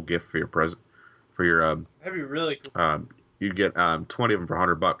a cool gift for your present. For your that'd be really cool. You'd get 20 of them for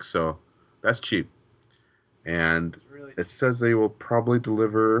 $100. So that's cheap. And Really it says they will probably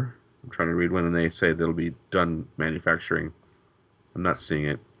deliver. I'm trying to read when they say they'll be done manufacturing. I'm not seeing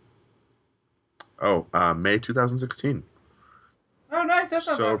it. Oh, May 2016. Oh, nice. That's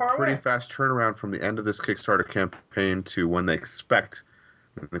not that far So pretty away. fast turnaround from the end of this Kickstarter campaign to when they expect.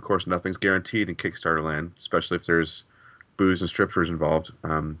 And of course, nothing's guaranteed in Kickstarter land, especially if there's booze and strippers involved.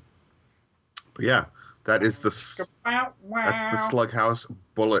 But yeah, that's the Slughouse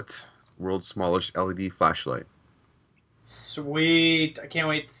Bullet, world's smallest LED flashlight. Sweet. I can't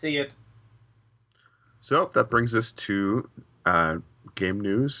wait to see it. So that brings us to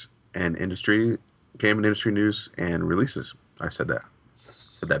game and industry news and releases. I said that.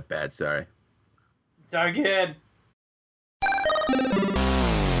 Said that bad, sorry. It's all good.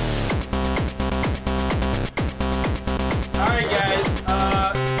 Alright, guys.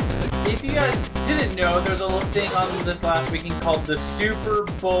 If you guys didn't know, there's a little thing on this last weekend called the Super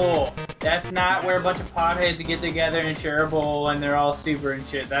Bowl. That's not where a bunch of potheads get together and share a bowl and they're all super and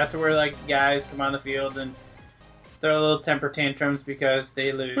shit. That's where, like, guys come on the field and throw little temper tantrums because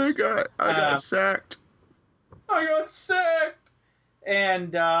they lose. I got sacked. I got sacked.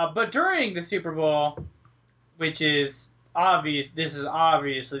 And but during the Super Bowl, which is obvious, this is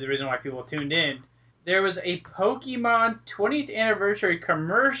obviously the reason why people tuned in, there was a Pokemon 20th anniversary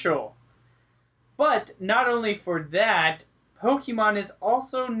commercial. But not only for that, Pokemon is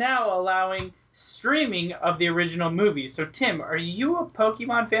also now allowing streaming of the original movie. So Tim, are you a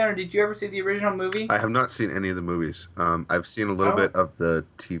Pokemon fan, or did you ever see the original movie? I have not seen any of the movies. I've seen a little bit of the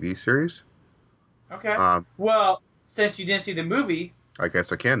TV series. Okay. Well, since you didn't see the movie, I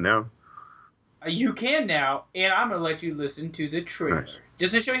guess I can now. You can now, and I'm gonna let you listen to the trailer, Nice.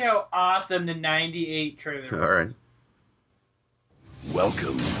 just to show you how awesome the '98 trailer was. All right.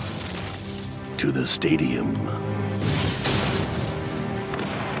 Welcome to the stadium.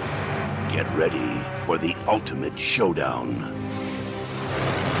 Get ready for the ultimate showdown.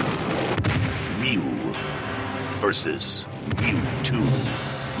 Mew versus Mewtwo.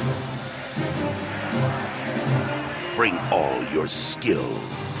 Bring all your skill.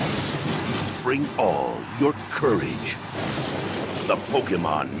 Bring all your courage. The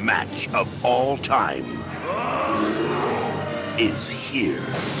Pokemon match of all time is here.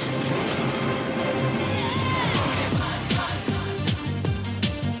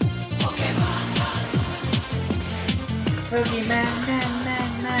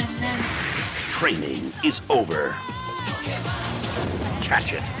 Training is over.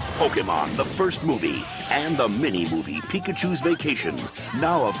 Catch it. Pokemon, the first movie, and the mini-movie Pikachu's Vacation,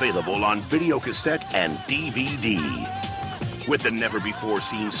 now available on video cassette and DVD. With the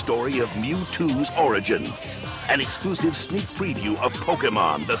never-before-seen story of Mewtwo's origin, an exclusive sneak preview of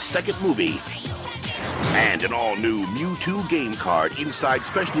Pokemon, the second movie, and an all-new Mewtwo game card inside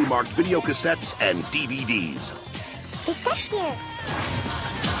specially marked video cassettes and DVDs. Pikachu!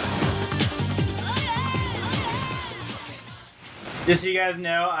 Just so you guys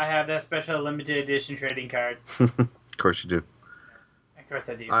know, I have that special limited edition trading card. Of course you do. Of course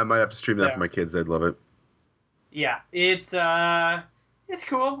I do. I might have to stream that for my kids. They'd love it. Yeah, it's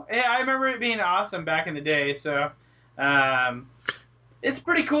cool. I remember it being awesome back in the day. So, it's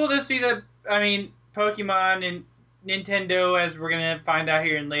pretty cool to see that. I mean, Pokemon and Nintendo, as we're gonna find out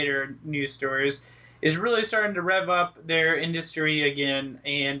here in later news stories, is really starting to rev up their industry again,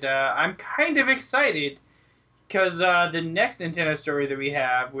 and I'm kind of excited. Because the next Nintendo story that we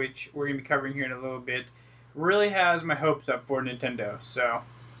have, which we're going to be covering here in a little bit, really has my hopes up for Nintendo. So,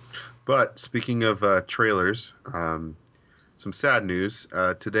 but speaking of trailers, some sad news.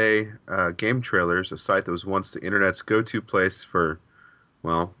 Today, Game Trailers, a site that was once the internet's go-to place for,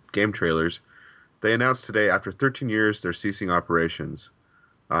 well, game trailers, they announced today after 13 years they're ceasing operations.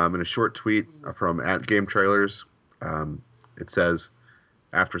 In a short tweet from @GameTrailers, it says,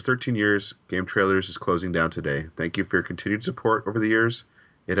 "After 13 years, Game Trailers is closing down today. Thank you for your continued support over the years.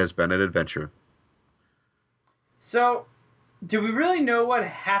 It has been an adventure." So, do we really know what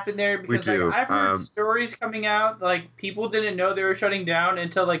happened there? Because we do. Like, I've heard stories coming out, like, people didn't know they were shutting down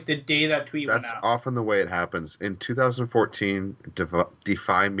until, like, the day that tweet went out. That's often the way it happens. In 2014,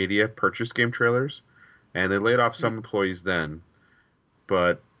 Defy Media purchased Game Trailers, and they laid off some employees then,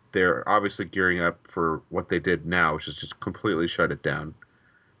 but they're obviously gearing up for what they did now, which is just completely shut it down.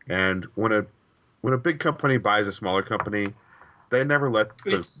 And when a big company buys a smaller company, they never let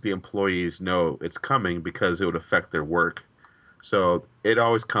the employees know it's coming because it would affect their work. So it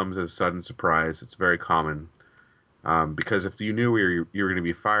always comes as a sudden surprise. It's very common. Because if you knew you were going to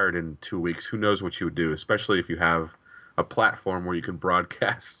be fired in 2 weeks, who knows what you would do, especially if you have a platform where you can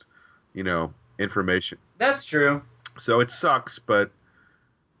broadcast, information. That's true. So it sucks, but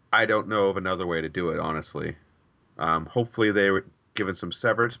I don't know of another way to do it, honestly. Hopefully they were given some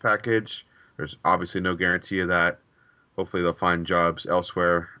severance package. There's obviously no guarantee of that. Hopefully they'll find jobs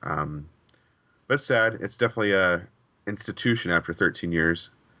elsewhere. But it's sad. It's definitely a institution after 13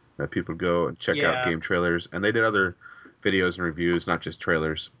 years that people go and check out Game Trailers. And they did other videos and reviews, not just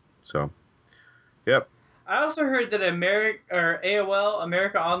trailers. So, yep. I also heard that AOL,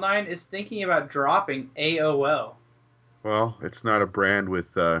 America Online, is thinking about dropping AOL. Well, it's not a brand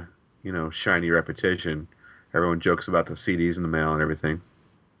with, shiny reputation. Everyone jokes about the CDs in the mail and everything.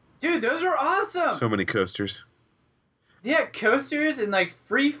 Dude, those are awesome! So many coasters. Yeah, coasters and, like,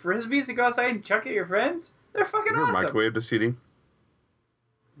 free Frisbees to go outside and chuck at your friends? They're fucking awesome! You ever microwaved a CD?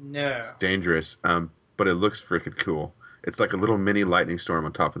 No. It's dangerous, but it looks freaking cool. It's like a little mini lightning storm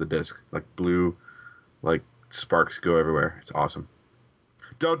on top of the disc. Like blue, sparks go everywhere. It's awesome.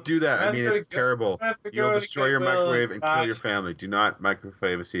 Don't do that. I mean, it's terrible. You'll destroy your microwave and kill your family. Do not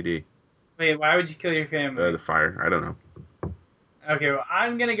microwave a CD. Wait, why would you kill your family? The fire. I don't know. Okay, well,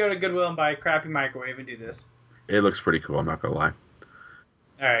 I'm going to go to Goodwill and buy a crappy microwave and do this. It looks pretty cool, I'm not going to lie.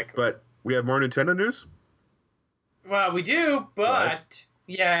 Alright, cool. But we have more Nintendo news? Well, we do, but...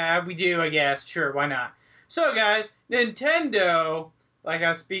 Yeah, we do, I guess. Sure, why not? So, guys, Nintendo, like I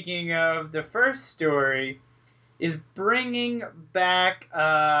was speaking of the first story, is bringing back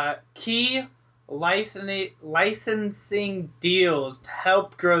key licensing deals to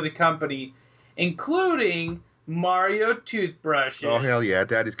help grow the company, including Mario toothbrushes. Oh, hell yeah.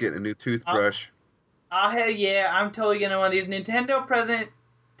 Daddy's getting a new toothbrush. Oh, hell yeah. I'm totally getting one of these. Nintendo president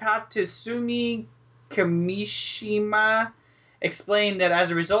Tatsumi Kimishima explained that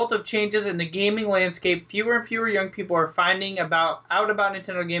as a result of changes in the gaming landscape, fewer and fewer young people are finding out about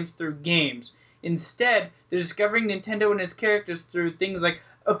Nintendo games through games. Instead, they're discovering Nintendo and its characters through things like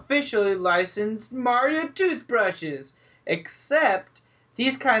officially licensed Mario toothbrushes. Except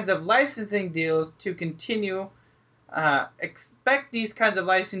these kinds of licensing deals to continue. Expect these kinds of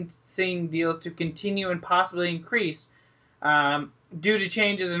licensing deals to continue and possibly increase. Due to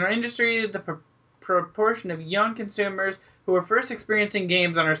changes in our industry, the proportion of young consumers who are first experiencing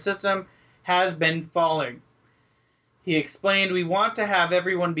games on our system has been falling. He explained, we want to have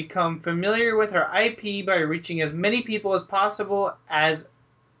everyone become familiar with our IP by reaching as many people as possible as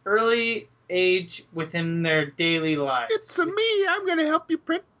early age within their daily lives. It's me. I'm going to help you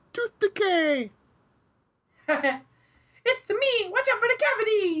print tooth decay. It's me. Watch out for the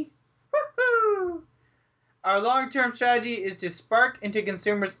cavity. Woohoo! Our long-term strategy is to spark into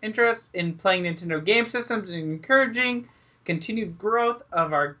consumers' interest in playing Nintendo game systems and encouraging continued growth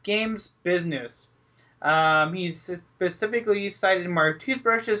of our games business. He specifically cited Mario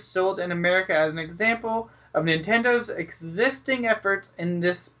toothbrushes sold in America as an example of Nintendo's existing efforts in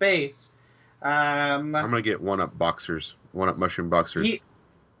this space. I'm going to get one-up mushroom boxers.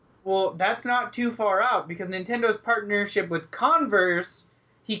 Well, that's not too far out, because Nintendo's partnership with Converse,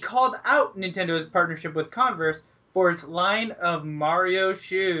 he called out Nintendo's partnership with Converse for its line of Mario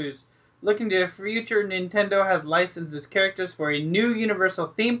shoes. Looking to the future, Nintendo has licensed its characters for a new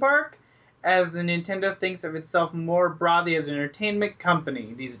Universal theme park, as the Nintendo thinks of itself more broadly as an entertainment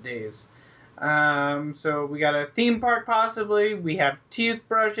company these days. So we got a theme park possibly, we have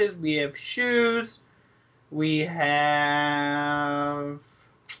toothbrushes, we have shoes, we have...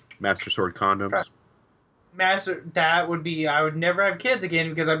 Master Sword condoms. That would be... I would never have kids again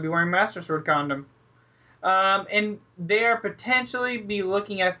because I'd be wearing Master Sword condom. And they are potentially be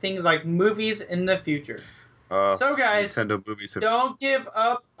looking at things like movies in the future. So guys, Nintendo movies don't give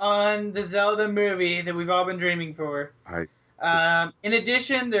up on the Zelda movie that we've all been dreaming for. In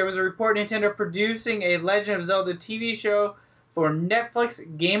addition, there was a report Nintendo producing a Legend of Zelda TV show for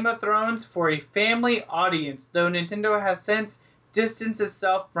Netflix Game of Thrones for a family audience, though Nintendo has since distanced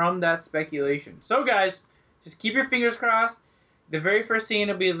itself from that speculation. So guys, just keep your fingers crossed. The very first scene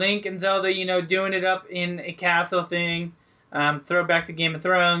will be Link and Zelda, doing it up in a castle thing. Throw back to Game of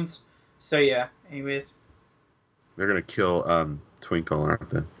Thrones. So yeah, anyways. They're going to kill Twinkle, aren't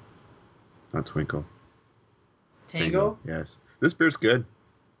they? Not Twinkle. Tingle? Yes. This beer's good.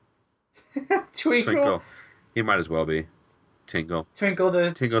 Twinkle. He might as well be. Tingle. Twinkle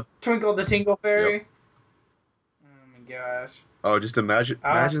the Tingle Fairy. Yep. Oh my gosh. Oh, just imagine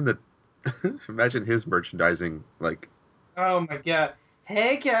imagine his merchandising, like... Oh my god.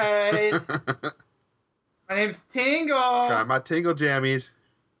 Hey guys! My name's Tingle! Try my Tingle Jammies.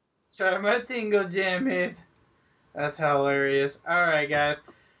 That's hilarious. Alright guys.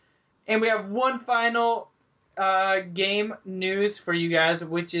 And we have one final game news for you guys,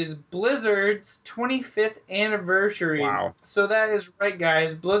 which is Blizzard's 25th anniversary. Wow. So that is right,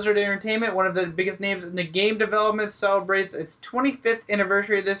 guys. Blizzard Entertainment, one of the biggest names in the game development, celebrates its 25th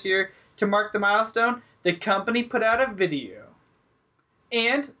anniversary this year. To mark the milestone, the company put out a video.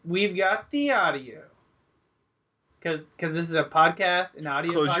 And we've got the audio. Because this is a podcast, an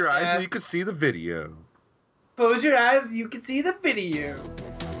audio podcast. Close your eyes and you can see the video. Close your eyes, you can see the video.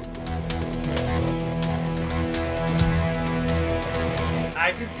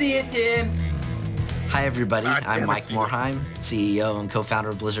 I can see it, Tim. Hi, everybody. I'm Mike Morheim, CEO and co-founder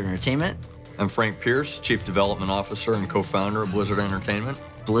of Blizzard Entertainment. I'm Frank Pierce, Chief Development Officer and co-founder of Blizzard Entertainment.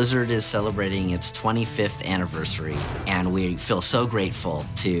 Blizzard is celebrating its 25th anniversary, and we feel so grateful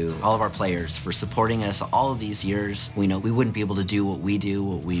to all of our players for supporting us all of these years. We know we wouldn't be able to do what we do,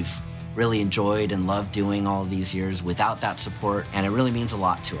 what we've really enjoyed and loved doing all of these years without that support, and it really means a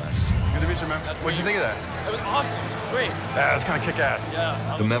lot to us. Good to meet you, man. What'd you think of that? It was awesome. It was great. Yeah, it was kind of kick-ass.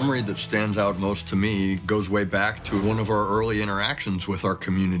 Yeah. The memory that stands out most to me goes way back to one of our early interactions with our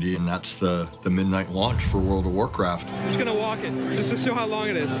community, and that's the midnight launch for World of Warcraft. I'm just gonna walk it, just to show how long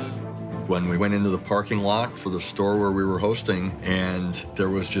it is. When we went into the parking lot for the store where we were hosting, and there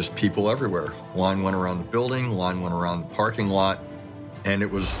was just people everywhere. Line went around the building, line went around the parking lot, and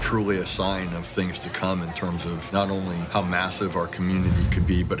it was truly a sign of things to come in terms of not only how massive our community could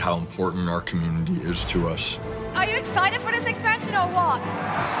be, but how important our community is to us. Are you excited for this expansion or what?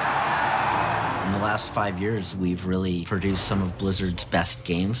 In the last 5 years, we've really produced some of Blizzard's best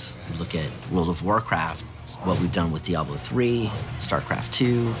games. Look at World of Warcraft, what we've done with Diablo 3, StarCraft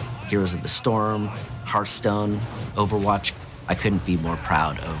 2, Heroes of the Storm, Hearthstone, Overwatch. I couldn't be more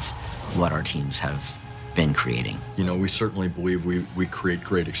proud of what our teams have been creating. You know, we certainly believe we create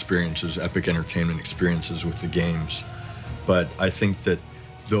great experiences, epic entertainment experiences with the games. But I think that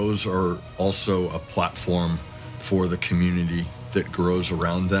those are also a platform for the community that grows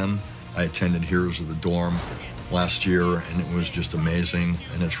around them. I attended Heroes of the Dorm, last year, and it was just amazing.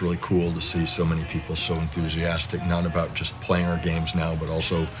 And it's really cool to see so many people so enthusiastic, not about just playing our games now, but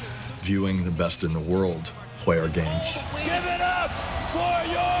also viewing the best in the world play our games. Give it up for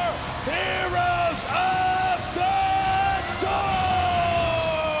your heroes of the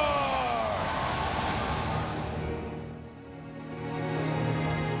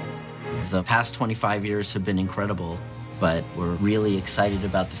The past 25 years have been incredible, but we're really excited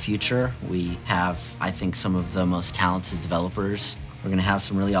about the future. We have, I think, some of the most talented developers. We're going to have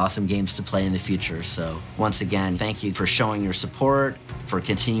some really awesome games to play in the future. So once again, thank you for showing your support, for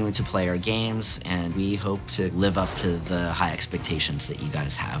continuing to play our games, and we hope to live up to the high expectations that you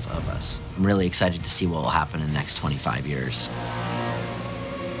guys have of us. I'm really excited to see what will happen in the next 25 years.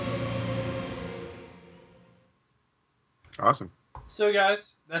 Awesome. So,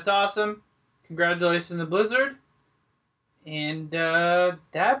 guys, that's awesome. Congratulations to Blizzard. And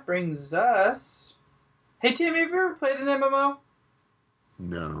that brings us... Hey, Tim, have you ever played an MMO?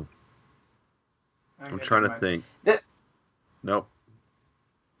 No. Okay, I'm trying to never think. mind. Nope.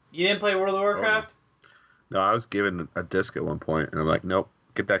 You didn't play World of Warcraft? No, I was given a disc at one point, and I'm like, nope,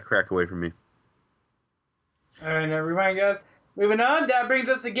 get that crack away from me. All right, never mind, guys. Moving on, that brings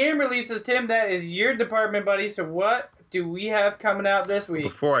us to game releases. Tim, that is your department, buddy. So what do we have coming out this week?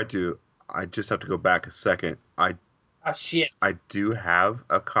 Before I do, I just have to go back a second. Shit. I do have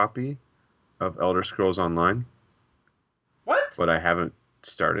a copy of Elder Scrolls Online. What? But I haven't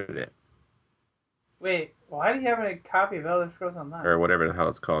started it. Wait, why do you have a copy of Elder Scrolls Online? Or whatever the hell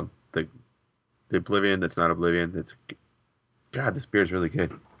it's called. The Oblivion that's not Oblivion. God, this beer's really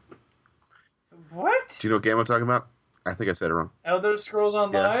good. What? Do you know what game I'm talking about? I think I said it wrong. Elder Scrolls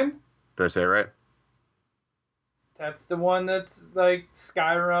Online? Yeah. Did I say it right? That's the one that's like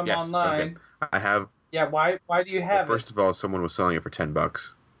Skyrim Yes, Online. Okay. I have... Yeah, why do you have First of all, someone was selling it for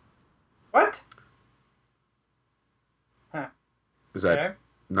 $10. What? Huh. Is that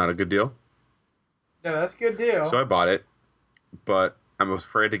not a good deal? Yeah, that's a good deal. So I bought it, but I'm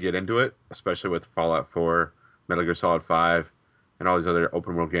afraid to get into it, especially with Fallout 4, Metal Gear Solid 5, and all these other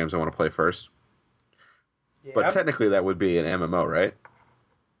open world games I want to play first. Yep. But technically that would be an MMO, right?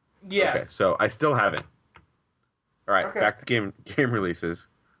 Yes. Okay, so I still haven't. All right, back to game releases.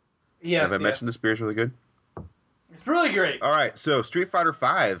 Yes, Have I mentioned this beer is really good? It's really great. All right, so Street Fighter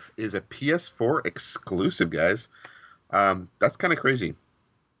V is a PS4 exclusive, guys. That's kind of crazy.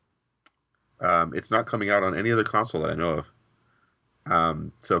 It's not coming out on any other console that I know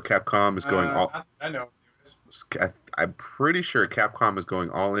of. So Capcom is going all... I know. I'm pretty sure Capcom is going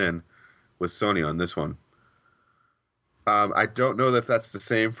all in with Sony on this one. I don't know if that's the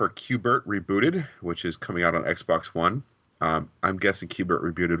same for Qbert Rebooted, which is coming out on Xbox One. I'm guessing Qbert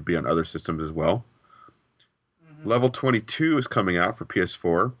Rebooted would be on other systems as well. Mm-hmm. Level 22 is coming out for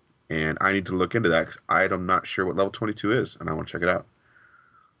PS4, and I need to look into that because I'm not sure what Level 22 is, and I want to check it out.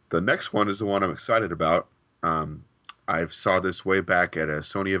 The next one is the one I'm excited about. I saw this way back at a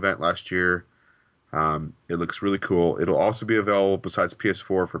Sony event last year. It looks really cool. It'll also be available besides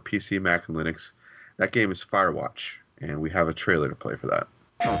PS4 for PC, Mac, and Linux. That game is Firewatch, and we have a trailer to play for that.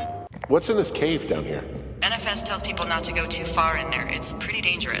 What's in this cave down here? NFS tells people not to go too far in there. It's pretty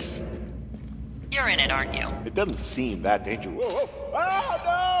dangerous. You're in it, aren't you? It doesn't seem that dangerous. Whoa, whoa.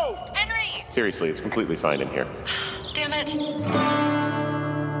 Ah, no! Henry! Seriously, it's completely fine in here. Damn it.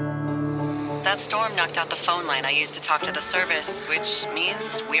 That storm knocked out the phone line I used to talk to the service, which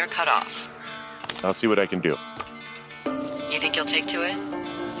means we're cut off. I'll see what I can do. You think you'll take to it?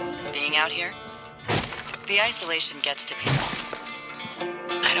 Being out here? The isolation gets to people.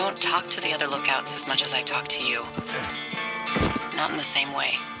 I don't talk to the other lookouts as much as I talk to you. Not in the same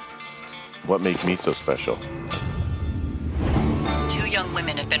way. What makes me so special? 2 young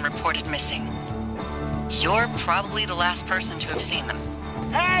women have been reported missing. You're probably the last person to have seen them.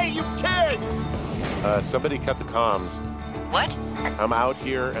 Hey, you kids! Somebody cut the comms. What? I'm out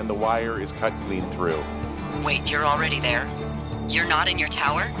here and the wire is cut clean through. Wait, you're already there? You're not in your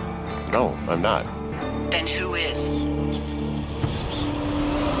tower? No, I'm not. Then who is?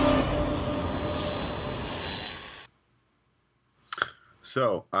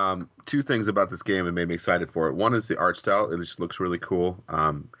 So, 2 things about this game that made me excited for it. One is the art style. It just looks really cool.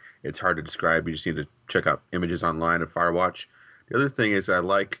 It's hard to describe. You just need to check out images online of Firewatch. The other thing is I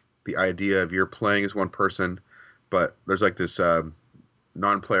like the idea of you're playing as one person, but there's like this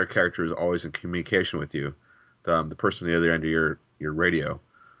non-player character is always in communication with you, the person on the other end of your radio.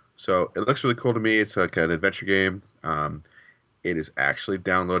 So it looks really cool to me. It's like an adventure game. It is actually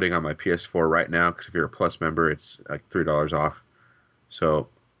downloading on my PS4 right now because if you're a Plus member, it's like $3 off. So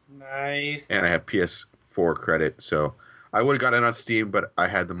nice. And I have PS4 credit, so I would have got it on Steam, but I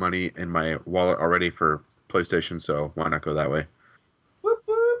had the money in my wallet already for PlayStation, so why not go that way?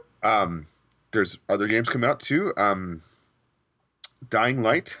 There's other games coming out too. Dying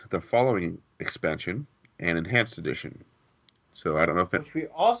Light, the following expansion, and Enhanced Edition. So I don't know if which we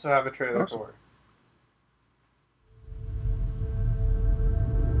also have a trailer for.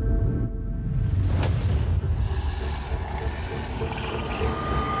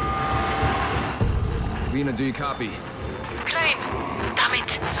 Lena, do you copy? Crane, damn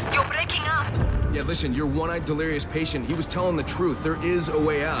it, you're breaking up. Yeah, listen, your one-eyed delirious patient, he was telling the truth. There is a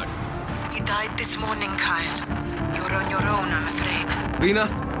way out. He died this morning, Kyle. You're on your own, I'm afraid. Lena?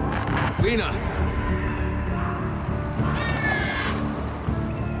 Lena!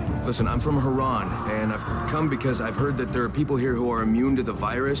 Listen, I'm from Haran, and I've come because I've heard that there are people here who are immune to the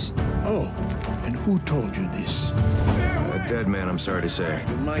virus. Oh, and who told you this? A dead man, I'm sorry to say.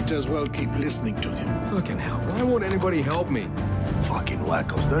 You might as well keep listening to him. Fucking hell, why won't anybody help me? Fucking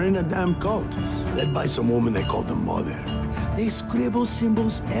wackos, they're in a damn cult. Led by some woman they call the Mother. They scribble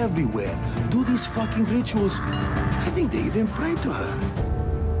symbols everywhere, do these fucking rituals. I think they even pray to her.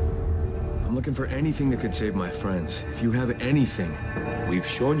 I'm looking for anything that could save my friends. If you have anything. We've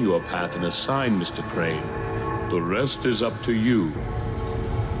shown you a path and a sign, Mr. Crane. The rest is up to you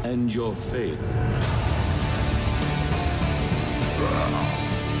and your faith.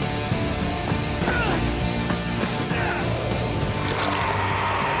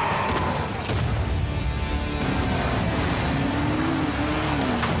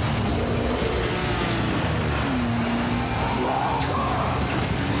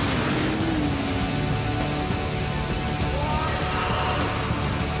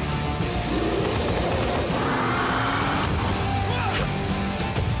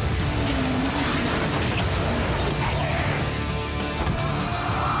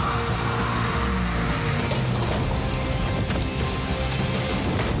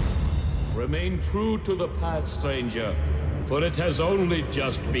 Remain true to the path, stranger, for it has only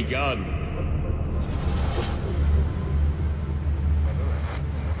just begun.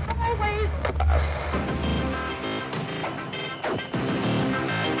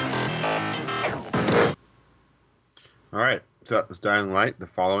 All right, so that was Dying Light, the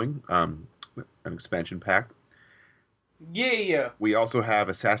following, an expansion pack. Yeah. We also have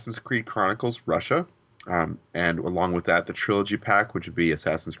Assassin's Creed Chronicles Russia, and along with that, the trilogy pack, which would be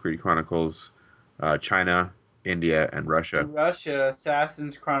Assassin's Creed Chronicles China, India, and Russia. Russia,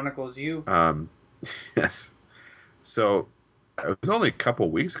 Assassin's Chronicles U. Yes. So it was only a couple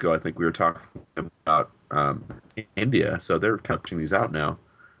weeks ago, I think we were talking about India, so they're kind of pushing these out now.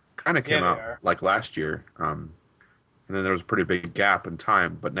 Kind of came out like last year, and then there was a pretty big gap in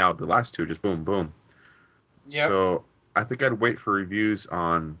time, but now the last two just boom, boom. Yep. So I think I'd wait for reviews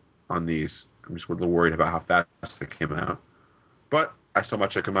on these. I'm just a little worried about how fast they came out. But I still might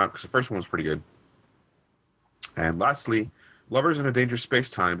check them out because the first one was pretty good. And lastly, Lovers in a Dangerous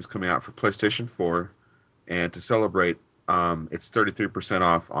Space-Time is coming out for PlayStation 4. And to celebrate, it's 33%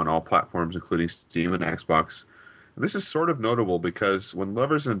 off on all platforms, including Steam and Xbox. And this is sort of notable because when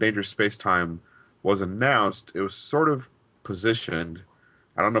Lovers in a Dangerous Space-Time was announced, it was sort of positioned,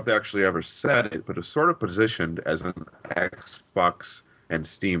 I don't know if they actually ever said it, but it was sort of positioned as an Xbox and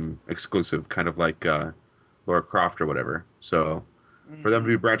Steam exclusive, kind of like Lara Croft or whatever. So for them to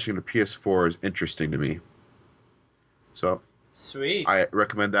be branching to PS4 is interesting to me. So sweet. I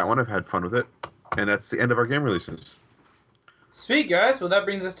recommend that one. I've had fun with it. And that's the end of our game releases. Sweet, guys. Well, that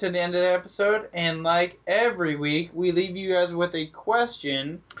brings us to the end of the episode. And like every week, we leave you guys with a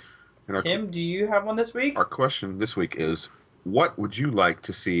question. Tim, do you have one this week? Our question this week is, what would you like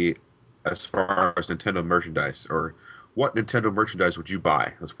to see as far as Nintendo merchandise? Or what Nintendo merchandise would you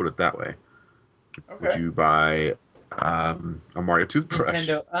buy? Let's put it that way. Okay. Would you buy a Mario toothbrush?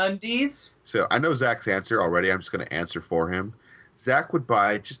 Nintendo undies? So I know Zach's answer already. I'm just going to answer for him. Zach would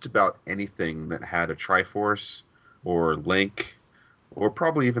buy just about anything that had a Triforce or Link or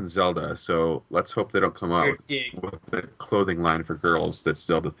probably even Zelda. So let's hope they don't come out with a clothing line for girls that's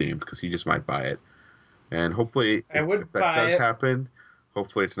Zelda themed, because he just might buy it. And hopefully, if that does happen,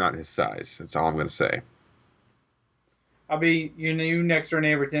 hopefully it's not his size. That's all I'm going to say. I'll be your new next door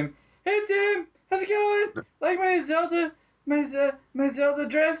neighbor, Tim. Hey, Tim, how's it going? Like my Zelda, my Zelda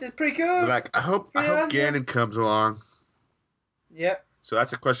dress is pretty cool. Like, I hope Ganon comes along. Yep. So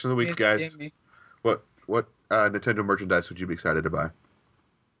that's the question of the week, guys. What Nintendo merchandise would you be excited to buy?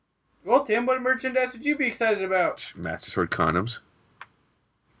 Well, Tim, what merchandise would you be excited about? Master Sword condoms.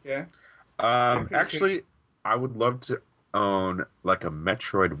 Okay. Actually, I would love to own like a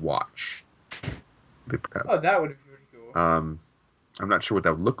Metroid watch. Oh, that would be pretty cool. I'm not sure what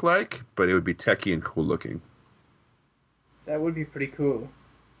that would look like, but it would be techie and cool looking. That would be pretty cool.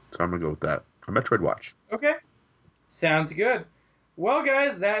 So I'm gonna go with that. a Metroid watch. Okay. Sounds good. Well,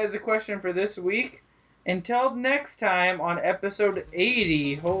 guys, that is a question for this week. Until next time on episode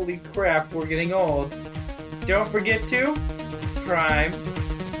 80, holy crap, we're getting old. Don't forget to prime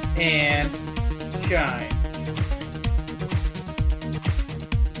and shine.